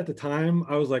said that at the time,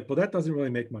 I was like, well, that doesn't really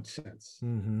make much sense.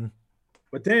 Mm-hmm.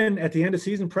 But then at the end of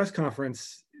season press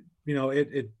conference,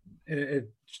 it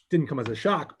didn't come as a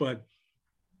shock, but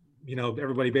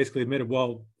everybody basically admitted,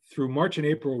 well, through March and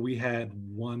April, we had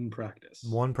one practice.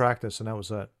 One practice, and that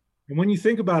was it. And when you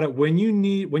think about it, when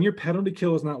your penalty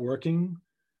kill is not working,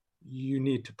 you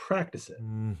need to practice it.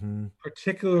 Mm-hmm.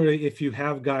 Particularly if you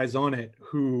have guys on it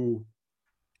who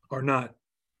are not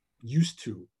used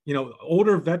to.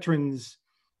 Older veterans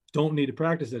don't need to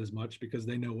practice it as much because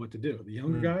they know what to do. The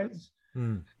younger guys,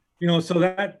 so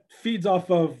that feeds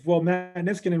off of, well, Matt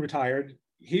Niskanen retired.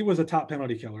 He was a top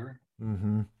penalty killer.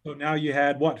 Mm-hmm. So now you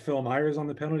had Phil Myers on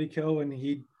the penalty kill, and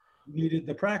he needed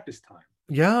the practice time.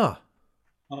 Yeah.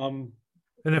 And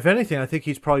if anything, I think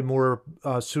he's probably more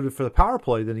suited for the power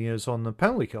play than he is on the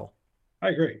penalty kill. I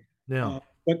agree. Yeah.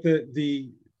 But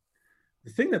the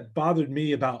thing that bothered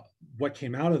me about what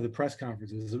came out of the press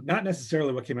conference is not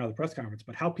necessarily what came out of the press conference,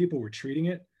 but how people were treating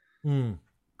it.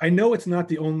 I know it's not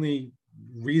the only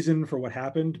reason for what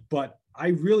happened, but I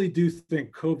really do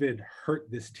think COVID hurt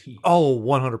this team. Oh,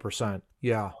 100%.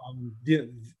 Yeah.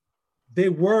 They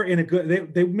were in a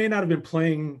good, they may not have been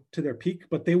playing to their peak,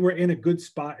 but they were in a good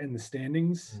spot in the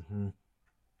standings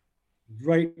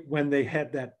right when they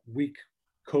had that week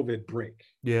COVID break.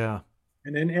 Yeah.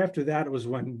 And then after that, it was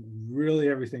when really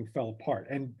everything fell apart.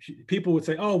 And people would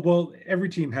say, oh, well, every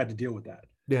team had to deal with that.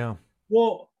 Yeah.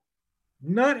 Well,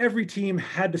 not every team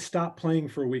had to stop playing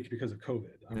for a week because of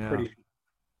COVID. I'm pretty sure.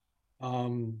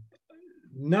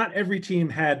 Not every team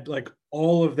had like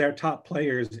all of their top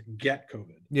players get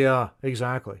COVID. Yeah,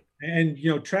 exactly. And,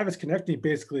 Travis Konechny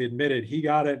basically admitted he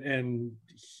got it, and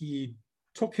he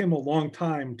took him a long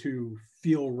time to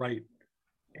feel right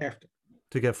after.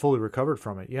 To get fully recovered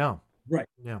from it. Yeah. Right.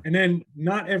 Yeah. And then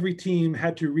not every team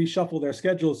had to reshuffle their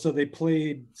schedules, so they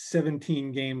played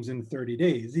 17 games in 30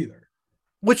 days either.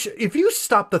 Which, if you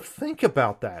stop to think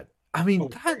about that, I mean,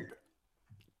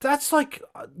 that's like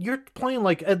you're playing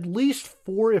like at least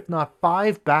 4, if not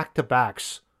 5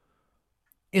 back-to-backs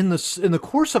in the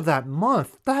course of that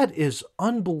month. That is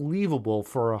unbelievable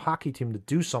for a hockey team to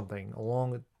do something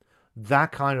along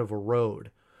that kind of a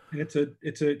road. And it's a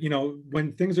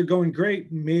when things are going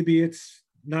great, maybe it's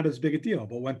not as big a deal,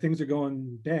 but when things are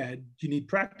going bad, you need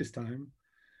practice time,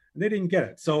 and they didn't get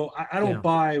it. So I don't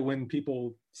buy when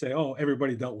people say, oh,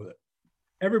 everybody dealt with it.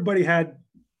 Everybody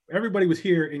was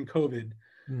here in COVID,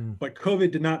 but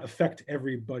COVID did not affect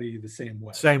everybody the same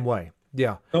way. Same way.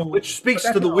 Yeah. So, which speaks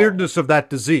to the weirdness of that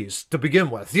disease to begin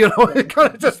with. It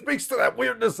kind of just speaks to that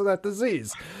weirdness of that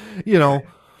disease,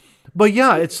 But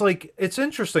yeah, it's like, it's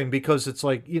interesting because it's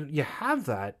like, you have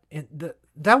that, and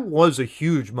that was a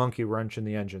huge monkey wrench in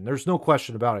the engine. There's no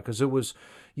question about it, because it was,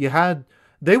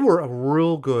 they were a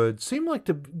real good, seemed like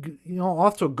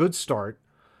off to a good start.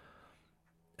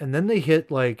 And then they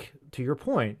hit, like, to your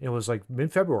point, it was like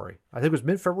mid-February. I think it was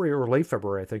mid-February or late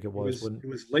February, I think it was. It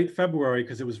was late February,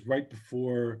 because it was right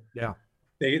before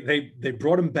they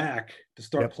brought him back to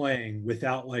start playing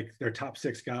without like their top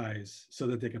 6 guys so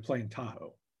that they could play in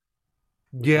Tahoe.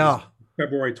 Yeah.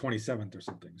 February 27th or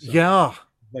something. So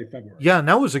late February. Yeah, and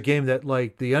that was a game that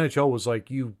like the NHL was like,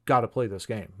 you got to play this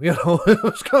game. It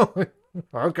was going,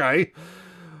 okay.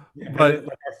 Yeah, but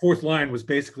like our fourth line was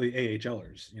basically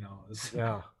AHLers,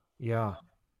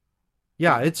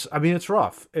 Yeah, it's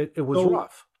rough. It was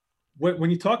rough. When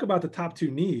you talk about the top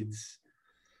 2 needs,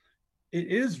 it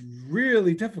is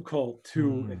really difficult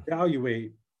to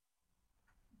evaluate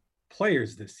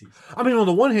players this season. I mean, on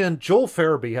the one hand, Joel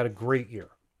Farabee had a great year.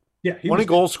 Yeah, 20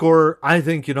 goal scorer. I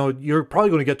think, you're probably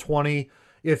going to get 20.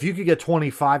 If you could get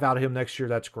 25 out of him next year,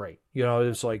 that's great.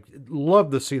 It's like,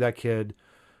 love to see that kid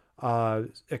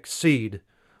exceed,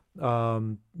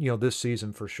 this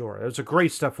season for sure. It's a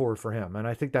great step forward for him. And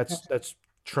I think that's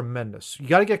tremendous. You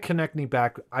got to get Konechny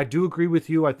back. I do agree with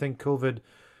you. I think COVID,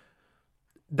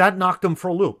 that knocked him for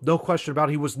a loop. No question about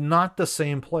it. He was not the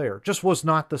same player. Just was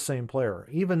not the same player.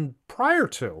 Even prior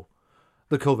to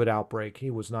the COVID outbreak, he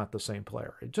was not the same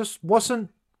player. It just wasn't.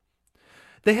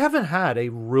 They haven't had a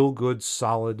real good,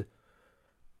 solid,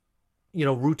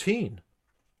 routine,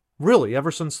 really,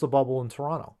 ever since the bubble in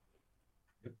Toronto.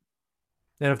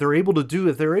 And if they're able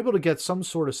to get some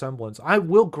sort of semblance, I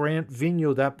will grant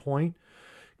Vigneault that point,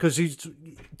 because he's,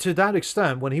 to that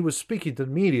extent, when he was speaking to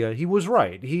the media, he was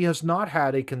right. He has not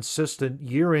had a consistent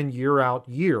year in, year out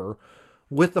year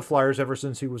with the Flyers ever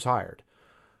since he was hired.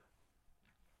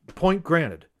 Point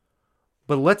granted.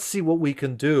 But let's see what we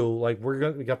can do. Like, we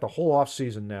got the whole off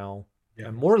season now. Yeah.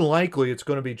 And more than likely, it's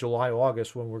going to be July,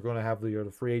 August when we're going to have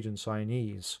the free agent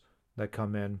signees that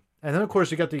come in. And then, of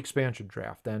course, you got the expansion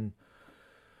draft. And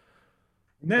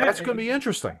that's going to be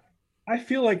interesting. I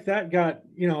feel like that got,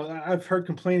 I've heard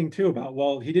complaining too about,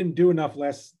 well, he didn't do enough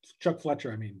Chuck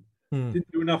Fletcher,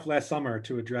 didn't do enough last summer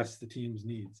to address the team's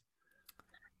needs.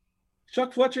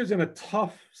 Chuck Fletcher's in a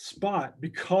tough spot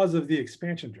because of the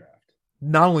expansion draft.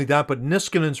 Not only that, but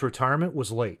Niskanen's retirement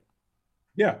was late.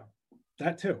 Yeah,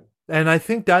 that too. And I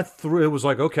think that it was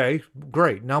like, okay,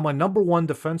 great. Now my number one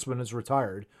defenseman is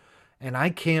retired, and I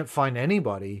can't find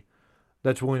anybody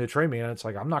that's willing to trade me. And it's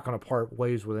like, I'm not going to part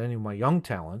ways with any of my young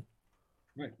talent.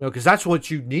 Right. Because that's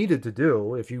what you needed to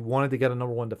do. If you wanted to get a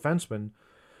number one defenseman,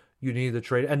 you needed to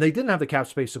trade. And they didn't have the cap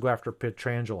space to go after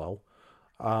Pietrangelo,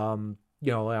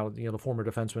 the former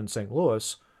defenseman in St.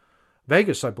 Louis.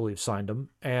 Vegas, I believe, signed him.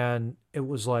 And it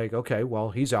was like, okay, well,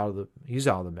 he's out of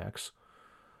the mix.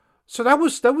 So that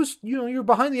was you're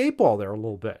behind the eight ball there a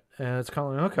little bit, and it's kind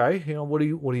of like, okay, what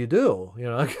do you do?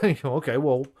 Okay,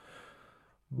 well,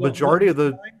 majority of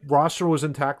the roster was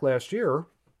intact last year.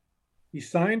 He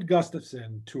signed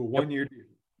Gustafsson to a 1-year deal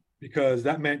because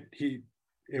that meant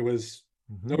it was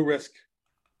no risk,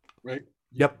 right?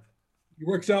 Yep. He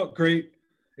works out great.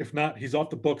 If not, he's off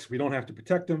the books. We don't have to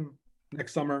protect him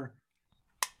next summer,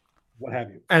 what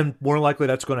have you. And more likely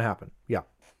that's going to happen. Yeah.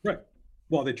 Right.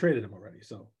 Well, they traded him already,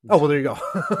 so. Oh, well, there you go.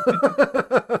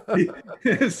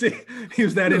 See, he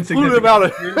was that insignificant about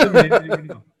it.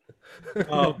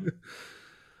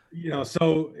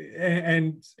 So,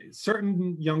 and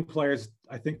certain young players,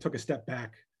 I think, took a step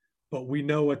back, but we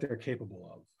know what they're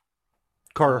capable of.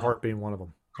 Carter Hart being one of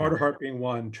them. Carter Hart being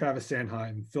one, Travis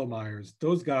Sanheim, Phil Myers,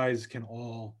 those guys can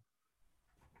all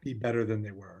be better than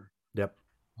they were. Yep.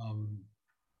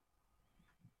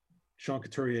 Sean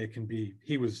Couturier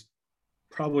he was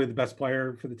probably the best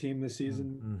player for the team this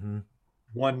season.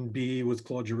 1B was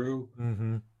Claude Giroux,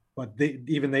 but they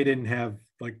didn't have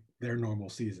like their normal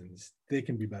seasons. They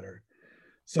can be better.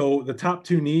 So the top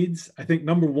two needs, I think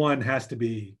number one has to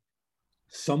be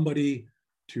somebody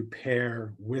to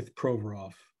pair with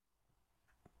Provorov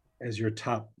as your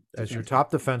top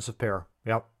defensive pair.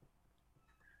 Yep.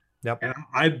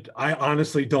 And I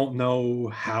honestly don't know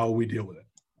how we deal with it.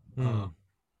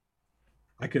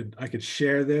 I could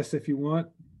share this if you want.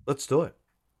 Let's do it.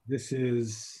 This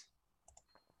is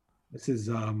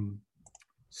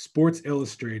Sports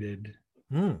Illustrated.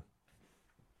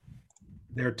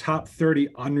 Their top 30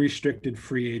 unrestricted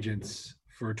free agents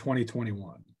for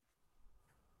 2021.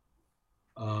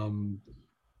 And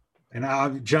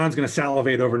John's going to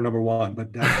salivate over number one,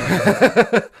 but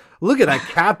look at that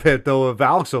cap hit though of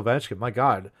Alex Ovechkin. My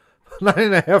God,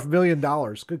 $9.5 million.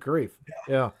 Good grief.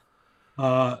 Yeah.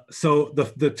 So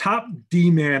the top D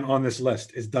man on this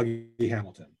list is Dougie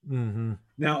Hamilton.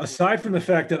 Now, aside from the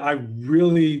fact that I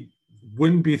really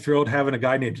wouldn't be thrilled having a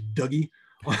guy named Dougie,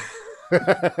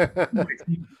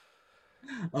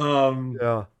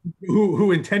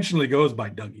 who intentionally goes by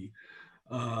Dougie,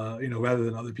 rather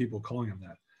than other people calling him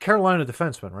that. Carolina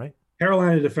defenseman, right?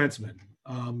 Carolina defenseman.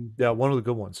 One of the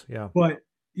good ones. Yeah.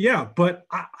 But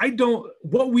I don't.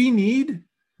 What we need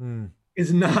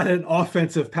is not an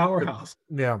offensive powerhouse.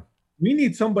 Yeah. We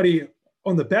need somebody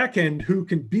on the back end who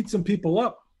can beat some people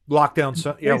up. Lockdown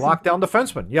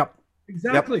defenseman. Yep.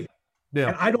 Exactly. Yep. Yeah.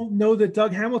 And I don't know that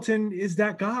Doug Hamilton is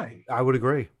that guy. I would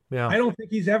agree. Yeah. I don't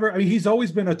think he's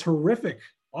always been a terrific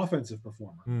offensive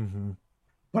performer.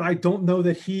 But I don't know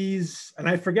that and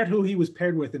I forget who he was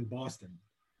paired with in Boston.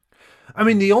 I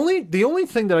mean, the only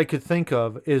thing that I could think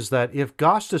of is that if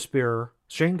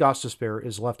Shane Gostisbehere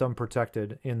is left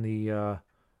unprotected in the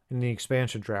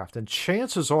expansion draft, and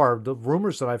chances are, the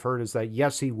rumors that I've heard is that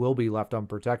yes, he will be left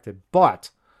unprotected, but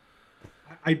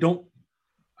I don't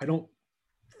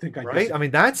think I right. I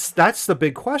mean, that's the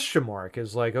big question mark.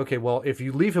 Is like, okay, well, if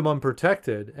you leave him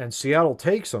unprotected and Seattle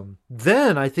takes him,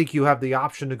 then I think you have the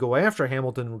option to go after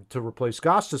Hamilton to replace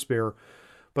Gostisbehere.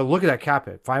 But look at that cap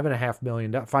hit, $5.7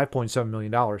 million.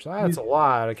 That's a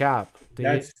lot of cap.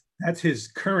 That's his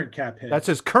current cap hit. That's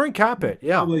his current cap hit.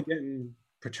 Yeah, probably getting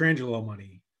Pietrangelo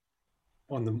money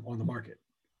on the market,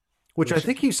 which I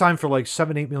think he signed for like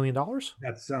 $7-8 million.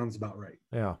 That sounds about right.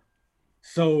 Yeah.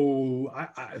 So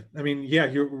I mean, yeah,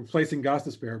 you're replacing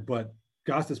Gostisbehere, but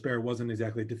Gostisbehere wasn't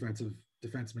exactly a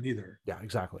defenseman either. Yeah,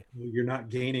 exactly. You're not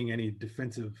gaining any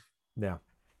defensive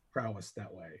prowess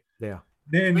that way. Yeah.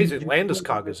 Then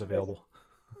Landeskog is available.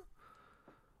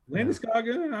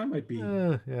 Landeskog, I might be.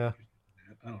 Yeah.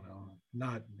 I don't know.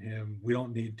 Not him. We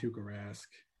don't need Tuukka Rask.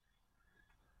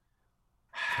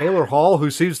 Taylor Hall, who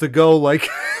seems to go like.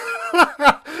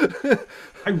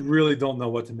 I really don't know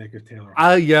what to make of Taylor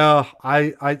Hall.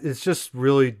 It's just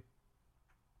really.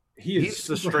 He's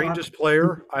the strangest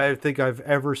player I think I've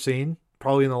ever seen,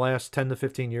 probably in the last 10 to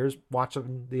 15 years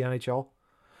watching the NHL.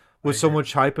 With so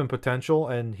much hype and potential,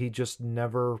 and he just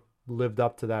never lived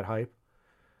up to that hype.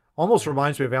 Almost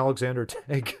reminds me of Alexander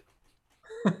Teg.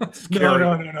 No, Scary.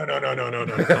 no, no, no, no, no, no, no,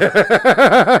 no, no. Taylor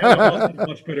Hall's had a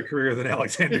much better career than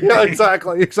Alexander Yeah, Craig.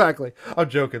 exactly, exactly. I'm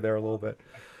joking there a little bit.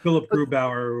 Philip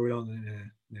Grubauer, we don't.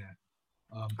 Yeah.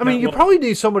 I mean, Matt you Walsh, probably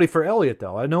need somebody for Elliott,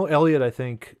 though. I know Elliott. I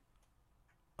think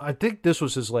this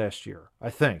was his last year. I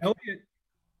think. Elliott,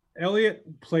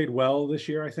 Elliott played well this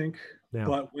year, I think. Yeah.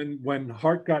 But when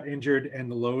Hart got injured and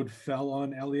the load fell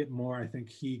on Elliott more,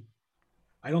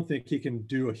 I don't think he can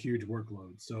do a huge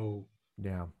workload. So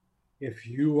Yeah. if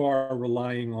you are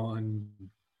relying on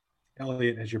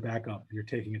Elliott as your backup, you're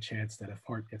taking a chance that if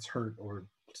Hart gets hurt or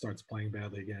starts playing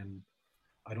badly again,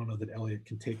 I don't know that Elliott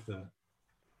can take the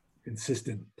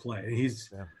consistent play.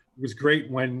 Yeah. It was great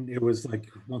when it was like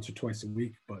once or twice a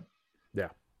week, Yeah.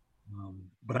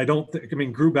 but I don't think. I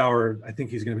mean, Grubauer, I think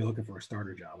he's going to be looking for a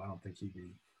starter job. I don't think he'd be.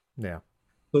 Yeah.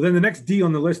 So then the next D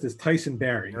on the list is Tyson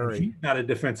Barrie. And Barrie. he's not a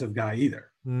defensive guy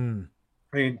either. Mm.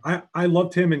 I mean, I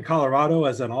loved him in Colorado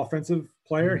as an offensive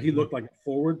player. He looked like a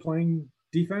forward playing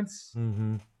defense,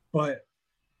 but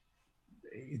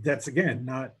that's again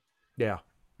not. Yeah.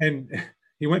 And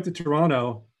he went to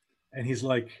Toronto, and he's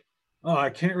like, "Oh, I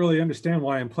can't really understand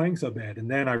why I'm playing so bad."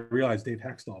 And then I realized Dave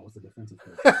Hextall was the defensive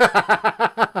coach.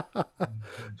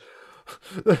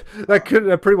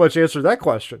 That pretty much answered that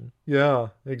question. Yeah,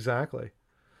 exactly.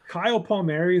 Kyle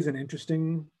Palmieri is an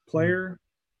interesting player.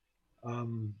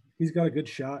 He's got a good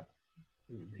shot.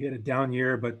 He had a down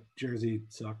year, but Jersey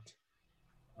sucked.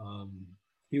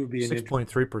 He would be an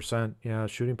 6.3%. Yeah,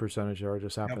 shooting percentage there. I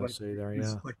just happened to see there.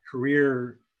 Yeah, like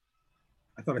career.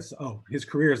 I thought I saw. Oh, his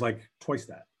career is like twice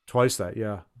that. Twice that.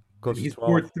 Yeah, close He to 12.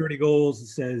 scored 30 goals. It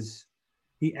says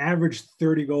he averaged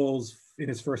 30 goals in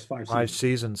his first five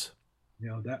seasons. You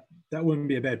know, that wouldn't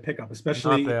be a bad pickup,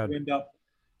 especially if you end up,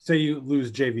 say you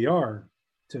lose JVR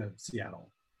to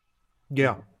Seattle.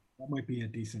 Yeah. That might be a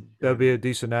decent. That'd be a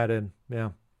decent add-in. Yeah.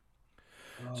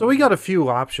 So we got a few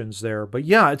options there, but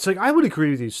yeah, it's like I would agree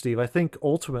with you, Steve. I think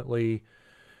ultimately,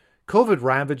 COVID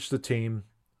ravaged the team,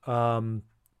 and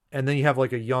then you have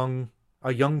like a young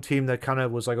team that kind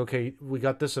of was like, okay, we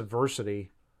got this adversity.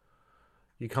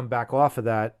 You come back off of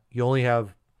that, you only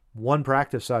have one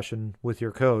practice session with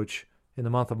your coach in the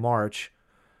month of March.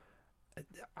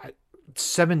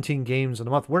 17 games in a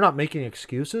month. We're not making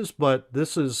excuses, but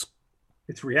it's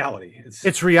reality.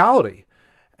 It's reality.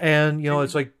 And,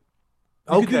 it's like,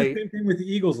 okay. You could do the same thing with the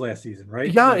Eagles last season,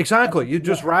 right? Yeah, exactly. You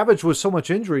just ravaged with so much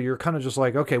injury. You're kind of just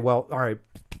like, okay, well, all right,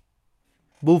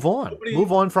 move on.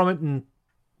 Move on from it. And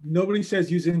nobody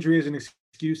says use injury as an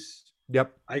excuse.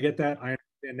 Yep. I get that. I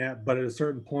understand that. But at a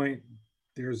certain point,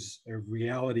 there's a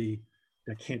reality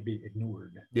that can't be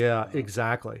ignored. Yeah,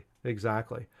 exactly.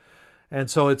 Exactly. And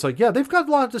so it's like, yeah, they've got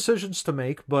a lot of decisions to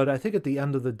make, but I think at the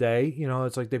end of the day,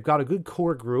 it's like they've got a good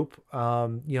core group,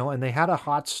 and they had a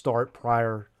hot start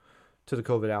prior to the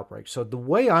COVID outbreak. So the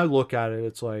way I look at it,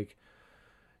 it's like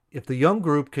if the young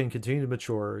group can continue to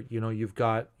mature, you've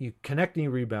got connecting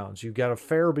rebounds. You've got a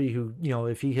Farabee who,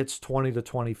 if he hits 20 to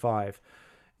 25,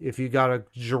 if you got a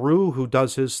Giroux who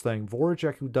does his thing,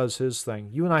 Voracek who does his thing.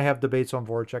 You and I have debates on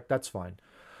Voracek, that's fine.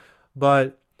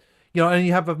 But and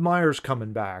you have Myers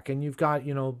coming back, and you've got,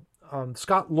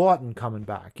 Scott Lawton coming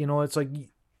back. It's like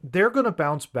they're going to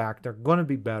bounce back. They're going to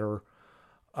be better,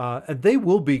 and they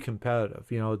will be competitive.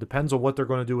 It depends on what they're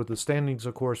going to do with the standings,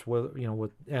 of course.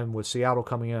 With Seattle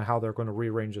coming in, how they're going to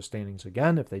rearrange the standings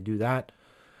again if they do that.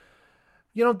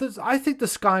 I think the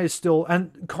sky is still,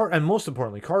 and most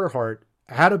importantly, Carter Hart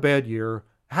had a bad year,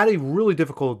 had a really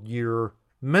difficult year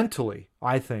mentally.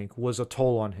 I think was a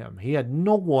toll on him. He had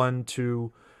no one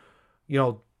to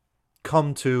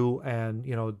come to and,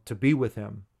 to be with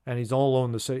him. And he's all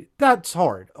alone to say that's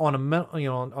hard on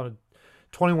a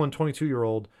 21,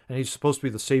 22-year-old, and he's supposed to be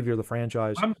the savior of the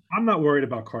franchise. I'm not worried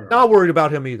about Carter. Not worried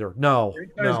about him either. No.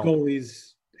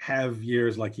 Goalies have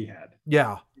years like he had.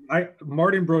 Yeah.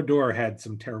 Martin Brodeur had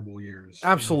some terrible years.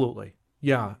 Absolutely.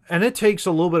 Yeah. And it takes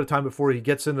a little bit of time before he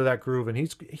gets into that groove, and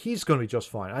he's going to be just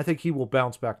fine. I think he will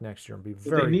bounce back next year and be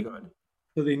very good.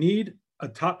 So they need a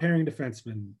top pairing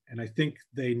defenseman, and I think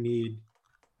they need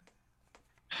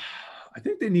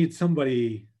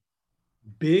somebody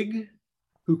big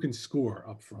who can score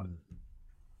up front.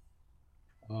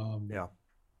 Yeah.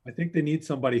 I think they need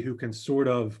somebody who can sort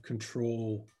of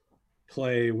control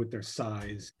play with their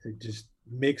size to just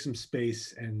make some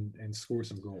space and score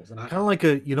some goals. And kind of like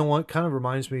kind of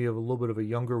reminds me of a little bit of a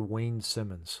younger Wayne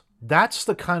Simmons. That's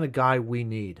the kind of guy we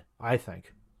need, I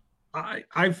think.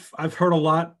 I've heard a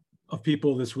lot of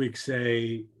people this week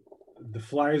say the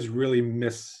Flyers really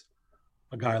miss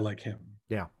a guy like him.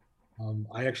 Yeah.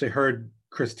 I actually heard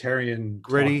Chris Therien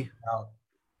gritty.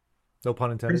 No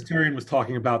pun Chris intended. Tarian was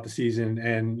talking about the season,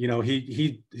 and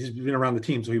he's been around the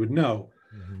team, so he would know.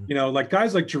 Hmm. Like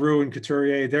guys like Giroux and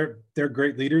Couturier, they're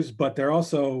great leaders, but they're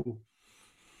also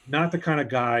not the kind of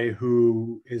guy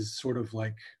who is sort of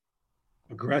like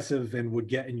aggressive and would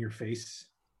get in your face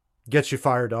Gets you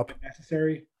fired up. if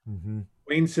necessary. Hmm.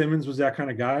 Wayne Simmons was that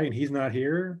kind of guy, and he's not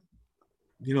here.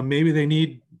 Maybe they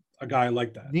need a guy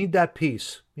like that. Need that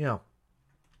piece. Yeah.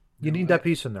 You need that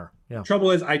piece in there. Yeah.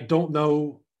 Trouble is, I don't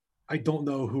know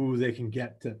who they can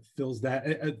get that fills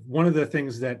that. One of the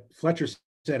things that Fletcher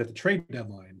said at the trade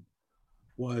deadline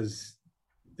was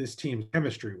this team's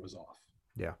chemistry was off.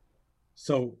 Yeah.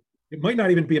 So it might not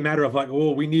even be a matter of like,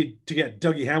 oh, we need to get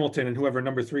Dougie Hamilton and whoever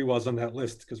number 3 was on that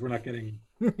list because we're not getting.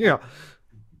 Yeah.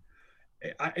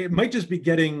 It might just be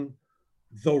getting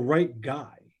the right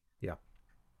guy. Yeah.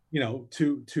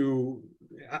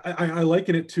 I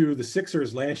liken it to the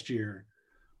Sixers last year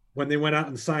when they went out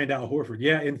and signed Al Horford.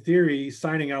 Yeah, in theory,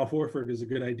 signing Al Horford is a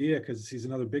good idea because he's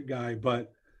another big guy,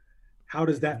 but how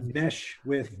does that mesh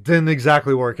with? Didn't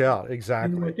exactly work out.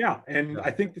 Exactly. Yeah, and yeah.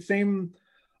 I think the same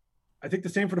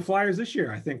for the Flyers this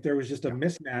year. I think there was just a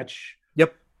mismatch.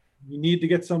 Yep. You need to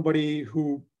get somebody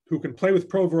who can play with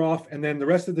Provorov, and then the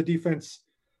rest of the defense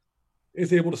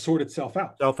is able to sort itself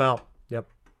out. Yep.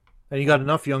 And you got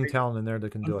enough young talent in there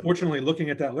that can do it. Unfortunately, looking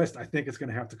at that list, I think it's going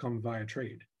to have to come via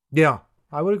trade. Yeah,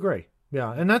 I would agree.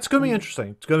 Yeah, and that's going to be interesting.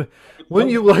 It's going to.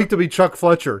 Wouldn't you like to be Chuck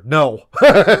Fletcher? No.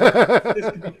 This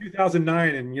could be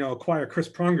 2009, and acquire Chris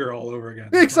Pronger all over again.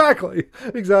 Exactly.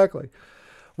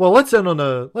 Well, let's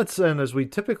end as we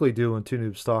typically do in Two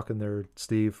Noobs Talking there,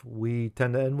 Steve. We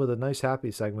tend to end with a nice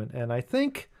happy segment, and I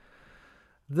think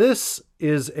this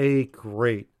is a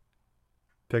great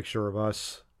picture of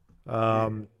us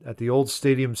at the old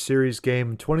Stadium Series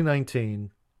game in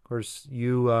 2019. Of course,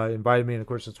 you invited me, and of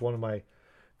course, it's one of my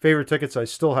favorite tickets I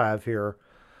still have here.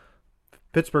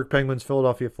 Pittsburgh Penguins,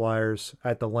 Philadelphia Flyers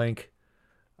at the Link.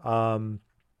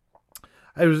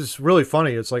 It was really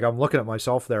funny. It's like I'm looking at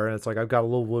myself there, and it's like I've got a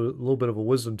little bit of a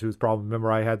wisdom tooth problem.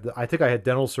 Remember, I think I had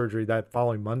dental surgery that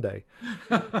following Monday.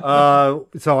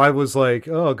 So I was like,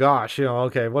 oh gosh,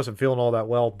 okay, I wasn't feeling all that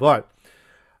well, but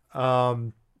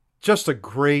just a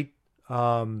great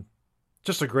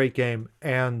game.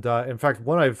 And in fact,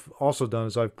 what I've also done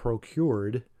is I've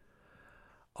procured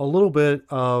a little bit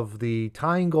of the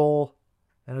tying goal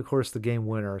and of course the game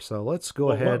winner. So let's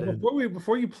go ahead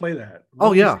before you play that.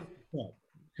 Oh yeah.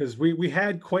 Because we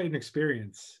had quite an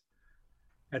experience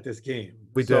at this game.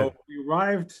 We did. We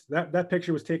arrived, that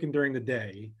picture was taken during the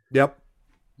day. Yep.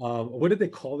 What did they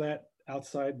call that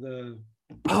outside the...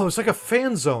 Oh, it's like a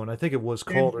fan zone, I think it was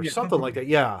called, or something like that.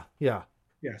 Yeah. Yeah,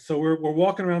 so we're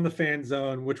walking around the fan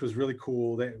zone, which was really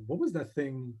cool. What was that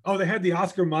thing? Oh, they had the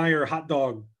Oscar Mayer hot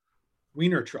dog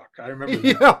wiener truck. I remember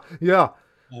that. Yeah.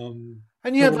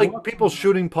 And you had like people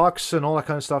shooting pucks and all that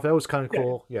kind of stuff. That was kind of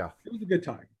cool. Yeah. It was a good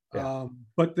time. Yeah.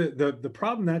 But the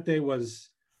problem that day was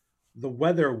the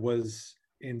weather was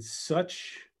in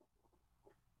such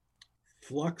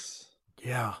flux.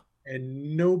 Yeah.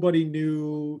 And nobody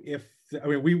knew if,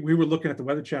 we were looking at the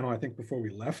Weather Channel, I think, before we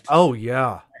left. Oh,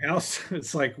 yeah. My house.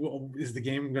 It's like, well, is the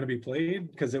game going to be played?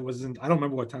 Because it wasn't, I don't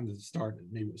remember what time it started.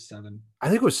 Maybe it was 7. I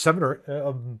think it was 7 or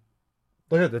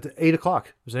look at that, 8 o'clock.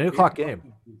 It was an 8 o'clock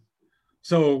game.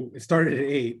 So it started at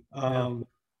 8.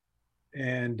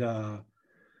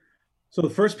 So the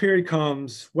first period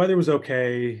comes, weather was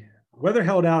okay. Weather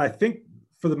held out, I think,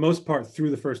 for the most part,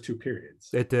 through the first 2 periods.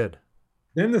 It did.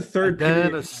 Then the third period.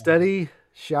 Then a steady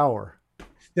shower.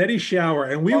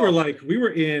 And we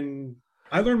were in,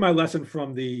 I learned my lesson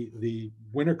from the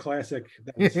Winter Classic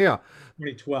that was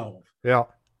 2012. Yeah.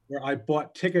 Where I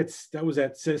bought tickets, that was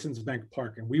at Citizens Bank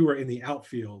Park, and we were in the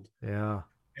outfield. Yeah.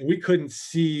 And we couldn't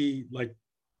see like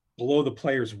below the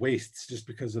players' waists just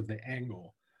because of the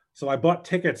angle. So I bought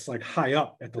tickets like high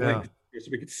up at the link so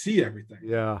we could see everything.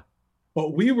 Yeah.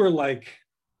 But we were like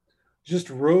just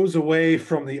rows away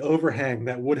from the overhang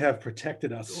that would have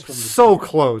protected us from so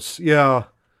close. Yeah.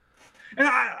 And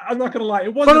I'm not gonna lie,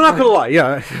 it wasn't. But I'm not gonna lie,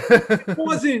 yeah.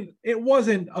 it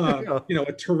wasn't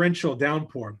a torrential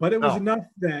downpour, but it was enough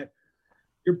that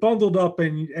you're bundled up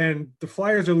and the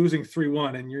Flyers are losing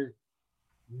 3-1 and you're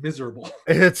miserable.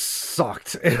 It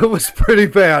sucked. It was pretty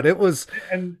bad. It was,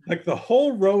 and like the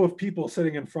whole row of people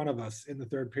sitting in front of us in the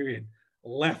third period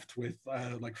left with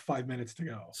like 5 minutes to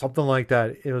go. Something like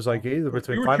that. It was like either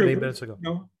between 5 and 8 minutes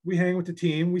ago. We hang with the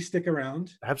team. We stick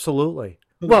around. Absolutely.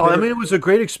 Well, I mean, it was a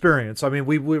great experience. I mean,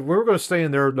 we were going to stay in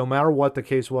there no matter what the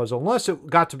case was, unless it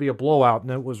got to be a blowout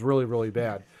and it was really, really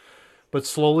bad. But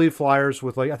slowly, Flyers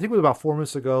with I think it was about 4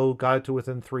 minutes ago, got it to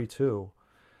within 3-2.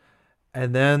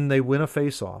 And then they win a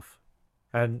face-off.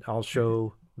 And I'll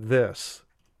show this,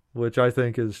 which I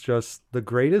think is just the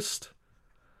greatest,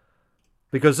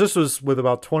 because this was with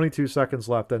about 22 seconds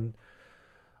left, and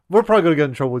we're probably going to get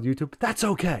in trouble with YouTube, but that's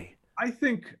okay. I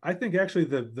think actually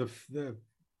the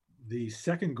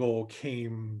second goal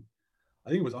came, I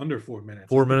think it was under 4 minutes.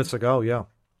 4 minutes ago, yeah.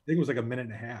 I think it was like a minute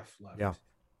and a half left. Yeah.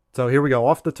 So here we go,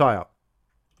 off the tie-up.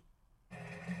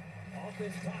 Off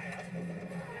this tie-up.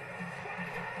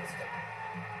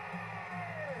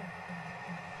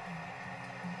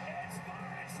 It's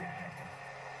Voracek,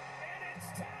 and it's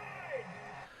tied.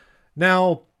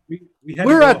 Now, we had to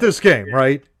we're go at up. this game,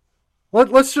 right?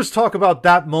 Let's just talk about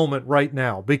that moment right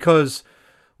now, because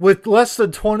with less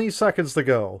than 20 seconds to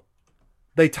go,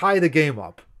 they tie the game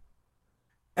up.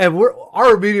 And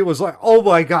our immediate was like, oh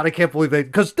my God, I can't believe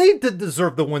because they did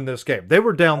deserve to win this game. They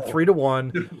were down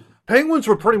 3-1. Penguins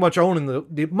were pretty much owning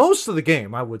the most of the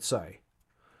game, I would say.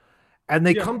 And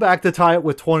they come back to tie it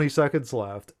with 20 seconds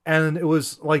left. And it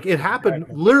was like, it happened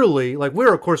literally, like we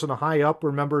were, of course, in a high up,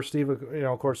 remember, Steve,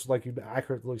 of course, like you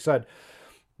accurately said.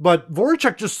 But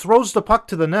Voracek just throws the puck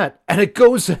to the net, and it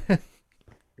goes in.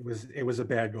 It was a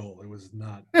bad goal. It was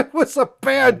not. It was a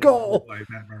bad goal. By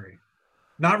Matt Murray.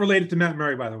 Not related to Matt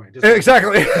Murray, by the way.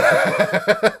 Exactly.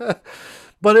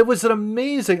 But it was an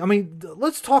amazing, I mean,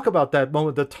 let's talk about that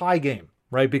moment, the tie game,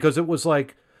 right? Because it was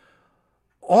like,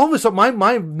 all of a sudden,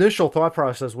 my initial thought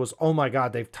process was, oh my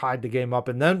God, they've tied the game up.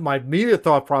 And then my immediate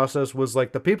thought process was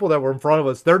like, the people that were in front of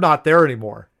us, they're not there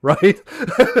anymore, right?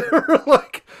 We're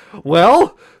like,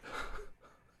 well,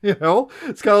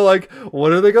 it's kind of like,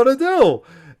 what are they going to do?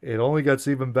 It only gets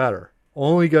even better.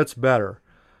 Only gets better.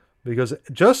 Because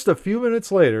just a few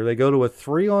minutes later, they go to a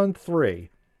 3-on-3.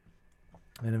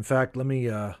 And in fact, let me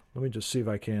just see if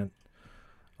I can't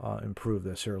improve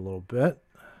this here a little bit.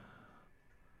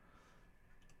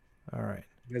 All right.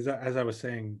 As I was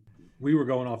saying, we were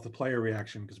going off the player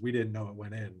reaction because we didn't know it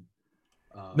went in.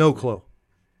 No clue.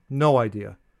 No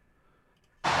idea.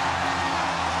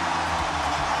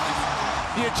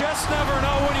 You just never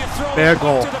know when you throw Bad it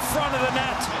goal to the front of the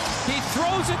net. He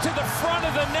throws it to the front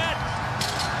of the net,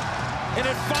 and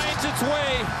it finds its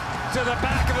way to the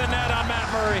back of the net on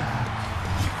Matt Murray.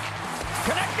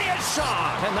 Connecting a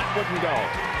shot, and that wouldn't go.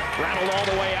 Rattled all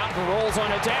the way out and rolls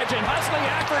on its edge, and hustling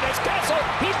after it is Kessel.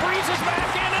 He breezes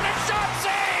back in, and a shot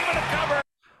save and a cover.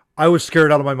 I was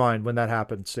scared out of my mind when that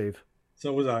happened, Steve.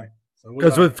 So was I.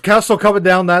 Because with Kessel coming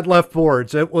down that left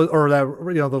boards, it was, or that,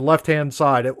 the left hand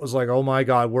side, it was like, oh my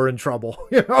God, we're in trouble.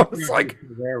 It's like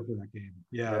there for that game.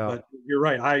 Yeah, but you're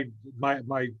right.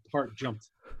 My heart jumped.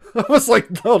 I was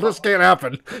like, no, this can't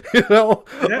happen.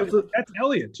 That's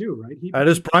Elliott too, right? That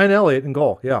is Brian Elliott in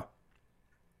goal. Yeah.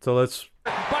 So that's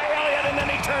by Elliott, and then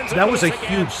he turns. That was a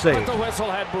again, huge save. but the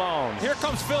whistle had blown. Here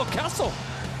comes Phil Kessel.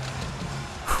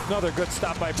 Another good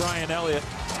stop by Brian Elliott.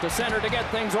 The center to get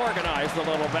things organized a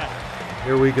little bit.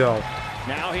 Here we go.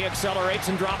 Now he accelerates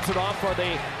and drops it off for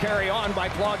the carry on by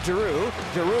Claude Giroux.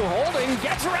 Giroux holding,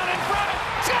 gets around in front.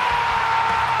 Goal!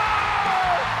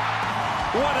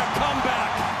 What a comeback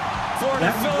for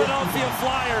the Philadelphia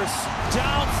Flyers.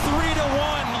 Down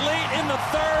 3-1 late in the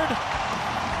third.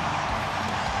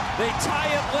 They tie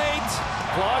it late.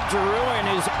 Claude Giroux in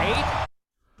his 8th.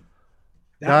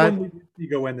 That one we did see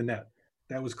go in the net.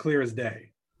 That was clear as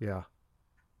day. Yeah.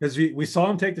 Because we saw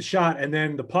him take the shot, and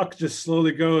then the puck just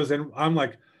slowly goes, and I'm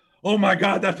like, oh my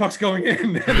God, that puck's going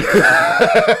in.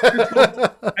 I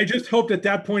just hoped at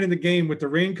that point in the game, with the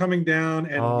rain coming down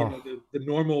and the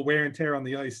normal wear and tear on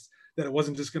the ice, that it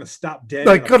wasn't just going to stop dead.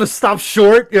 Like, going to stop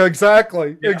short? Yeah,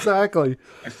 exactly. Yeah. Exactly.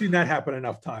 I've seen that happen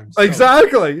enough times. So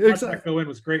exactly. That go in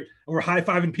was great. And we're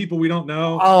high-fiving people we don't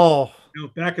know. Oh.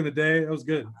 Back in the day, that was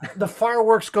good. The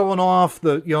fireworks going off,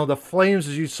 the flames,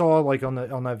 as you saw like on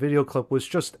that video clip, was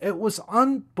just, it was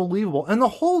unbelievable. And the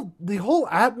whole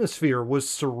atmosphere was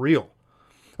surreal.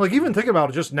 Like, even thinking about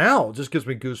it just now, it just gives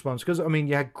me goosebumps. Because, I mean,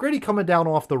 you had Gritty coming down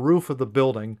off the roof of the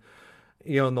building,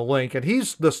 in the link, and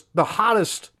he's the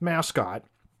hottest mascot.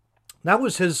 That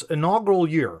was his inaugural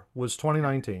year, was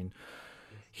 2019.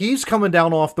 He's coming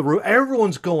down off the roof.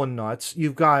 Everyone's going nuts.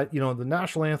 You've got, the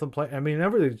national anthem play. I mean,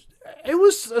 everything. It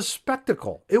was a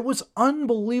spectacle. It was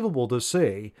unbelievable to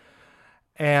see.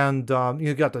 And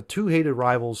you got the two hated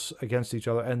rivals against each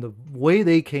other, and the way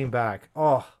they came back.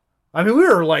 Oh, I mean, we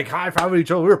were like high-fiving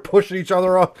each other. We were pushing each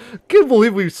other up. Can't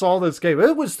believe we saw this game.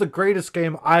 It was the greatest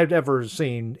game I've ever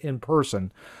seen in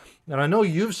person. And I know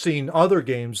you've seen other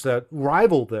games that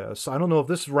rival this. I don't know if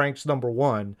this ranks number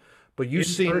one, but you've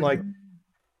seen like...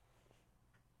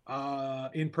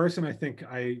 in person, I think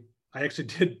I actually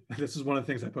did. This is one of the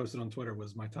things I posted on Twitter,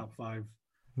 was my top 5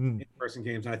 in-person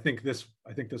games. And I think this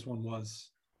one was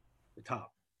the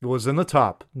top. was in the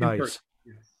top. In Nice. person,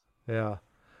 yes. Yeah.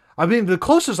 I mean, the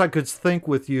closest I could think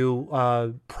with you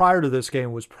prior to this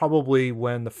game was probably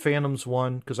when the Phantoms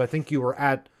won, because I think you were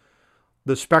at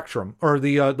the Spectrum, or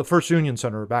the First Union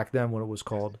Center back then when it was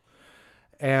called.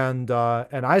 And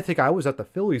I think I was at the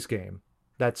Phillies game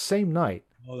that same night.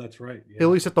 Oh, that's right. Yeah.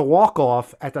 Phillies at the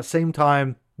walk-off at the same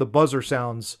time the buzzer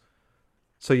sounds.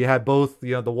 So you had both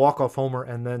the walk-off homer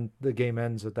and then the game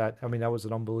ends at that. I mean, that was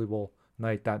an unbelievable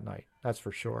night that night. That's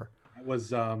for sure. It was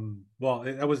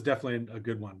that was definitely a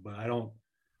good one, but I don't,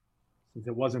 since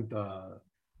it wasn't one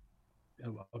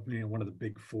of the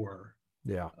big four.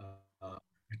 Yeah.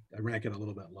 I rank it a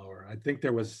little bit lower. I think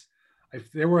there were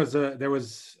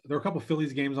a couple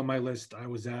Phillies games on my list. I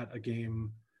was at a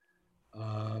game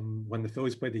when the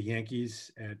Phillies played the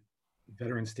Yankees at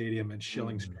Veterans Stadium and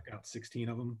Schilling struck out 16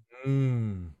 of them.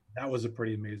 That was a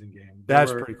pretty amazing game.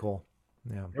 That's pretty cool.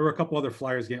 Yeah. There were a couple other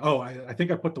Flyers games. Oh, I think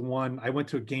I put the one, I went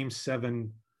to a game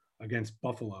 7 against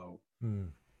Buffalo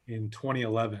in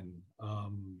 2011,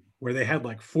 where they had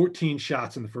like 14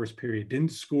 shots in the first period,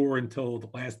 didn't score until the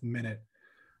last minute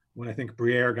when I think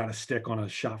Briere got a stick on a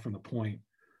shot from the point.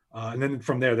 And then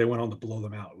from there, they went on to blow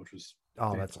them out, which was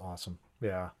that's awesome.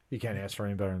 Yeah, you can't ask for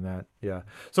any better than that. Yeah.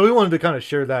 So we wanted to kind of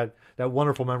share that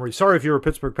wonderful memory. Sorry if you're a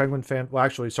Pittsburgh Penguin fan. Well,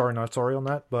 actually, sorry, not sorry on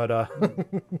that. But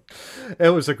it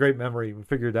was a great memory. We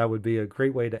figured that would be a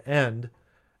great way to end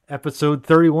episode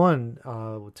 31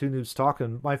 with Two Noobs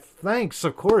Talking. My thanks,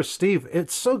 of course, Steve.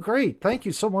 It's so great. Thank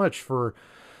you so much for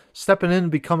stepping in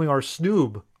and becoming our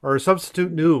snoob, or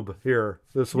substitute noob here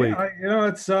this week. Yeah,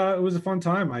 it was a fun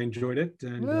time. I enjoyed it.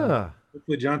 And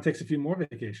hopefully John takes a few more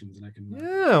vacations and I can.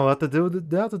 We'll have to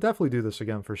definitely do this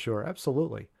again for sure.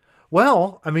 Absolutely.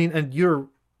 Well, I mean, and you're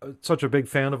such a big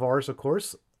fan of ours, of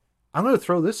course. I'm going to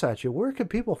throw this at you. Where can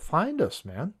people find us,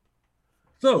 man?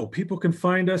 So people can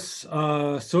find us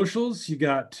socials. You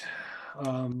got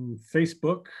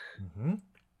Facebook,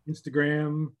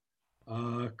 Instagram,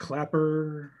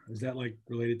 Clapper. Is that like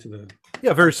related to the?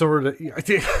 Yeah, very similar to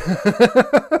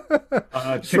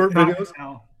short videos.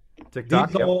 Now.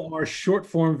 TikTok. These all are short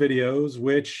form videos,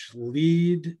 which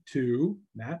lead to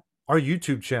Matt, our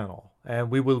YouTube channel, and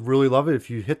we would really love it if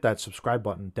you hit that subscribe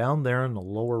button down there in the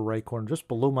lower right corner, just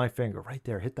below my finger, right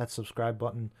there. Hit that subscribe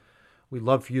button. We'd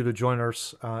love for you to join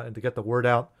us and to get the word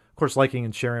out. Of course, liking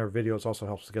and sharing our videos also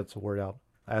helps to get the word out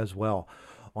as well.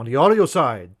 On the audio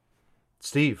side,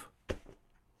 Steve.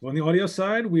 On the audio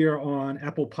side, we are on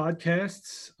Apple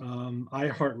Podcasts,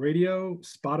 iHeartRadio,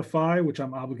 Spotify, which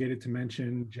I'm obligated to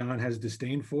mention John has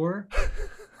disdain for,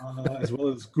 as well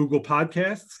as Google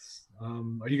Podcasts.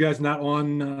 Are you guys not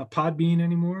on Podbean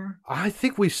anymore? I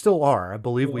think we still are. I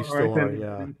believe we still are,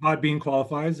 yeah. Podbean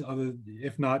qualifies.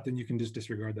 If not, then you can just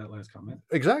disregard that last comment.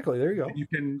 Exactly. There you go.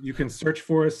 And you can search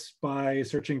for us by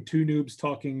searching Two Noobs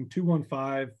Talking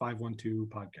 215-512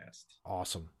 podcast.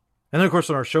 Awesome. And then, of course,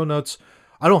 in our show notes,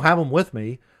 I don't have them with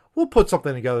me. We'll put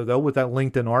something together, though, with that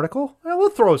LinkedIn article. And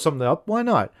we'll throw something up. Why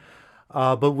not?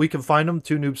 But we can find them,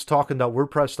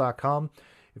 twonoobstalking.wordpress.com.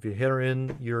 If you hit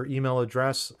in your email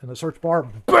address in the search bar,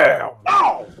 bam!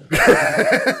 Oh!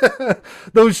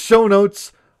 Those show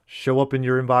notes show up in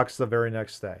your inbox the very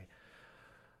next day.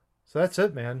 So that's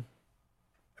it, man.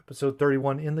 Episode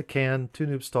 31 in the can. Two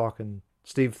Noobs Talking.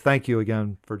 Steve, thank you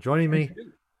again for joining me.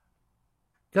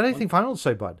 Got anything final to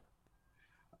say, bud?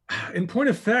 In point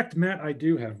of fact, Matt, I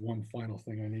do have one final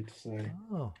thing I need to say.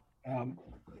 Oh.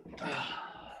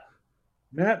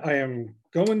 Matt, I am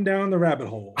going down the rabbit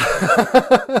hole.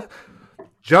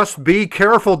 Just be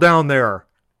careful down there.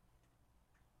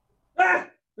 There's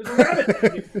a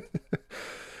rabbit.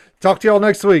 Talk to y'all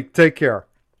next week. Take care.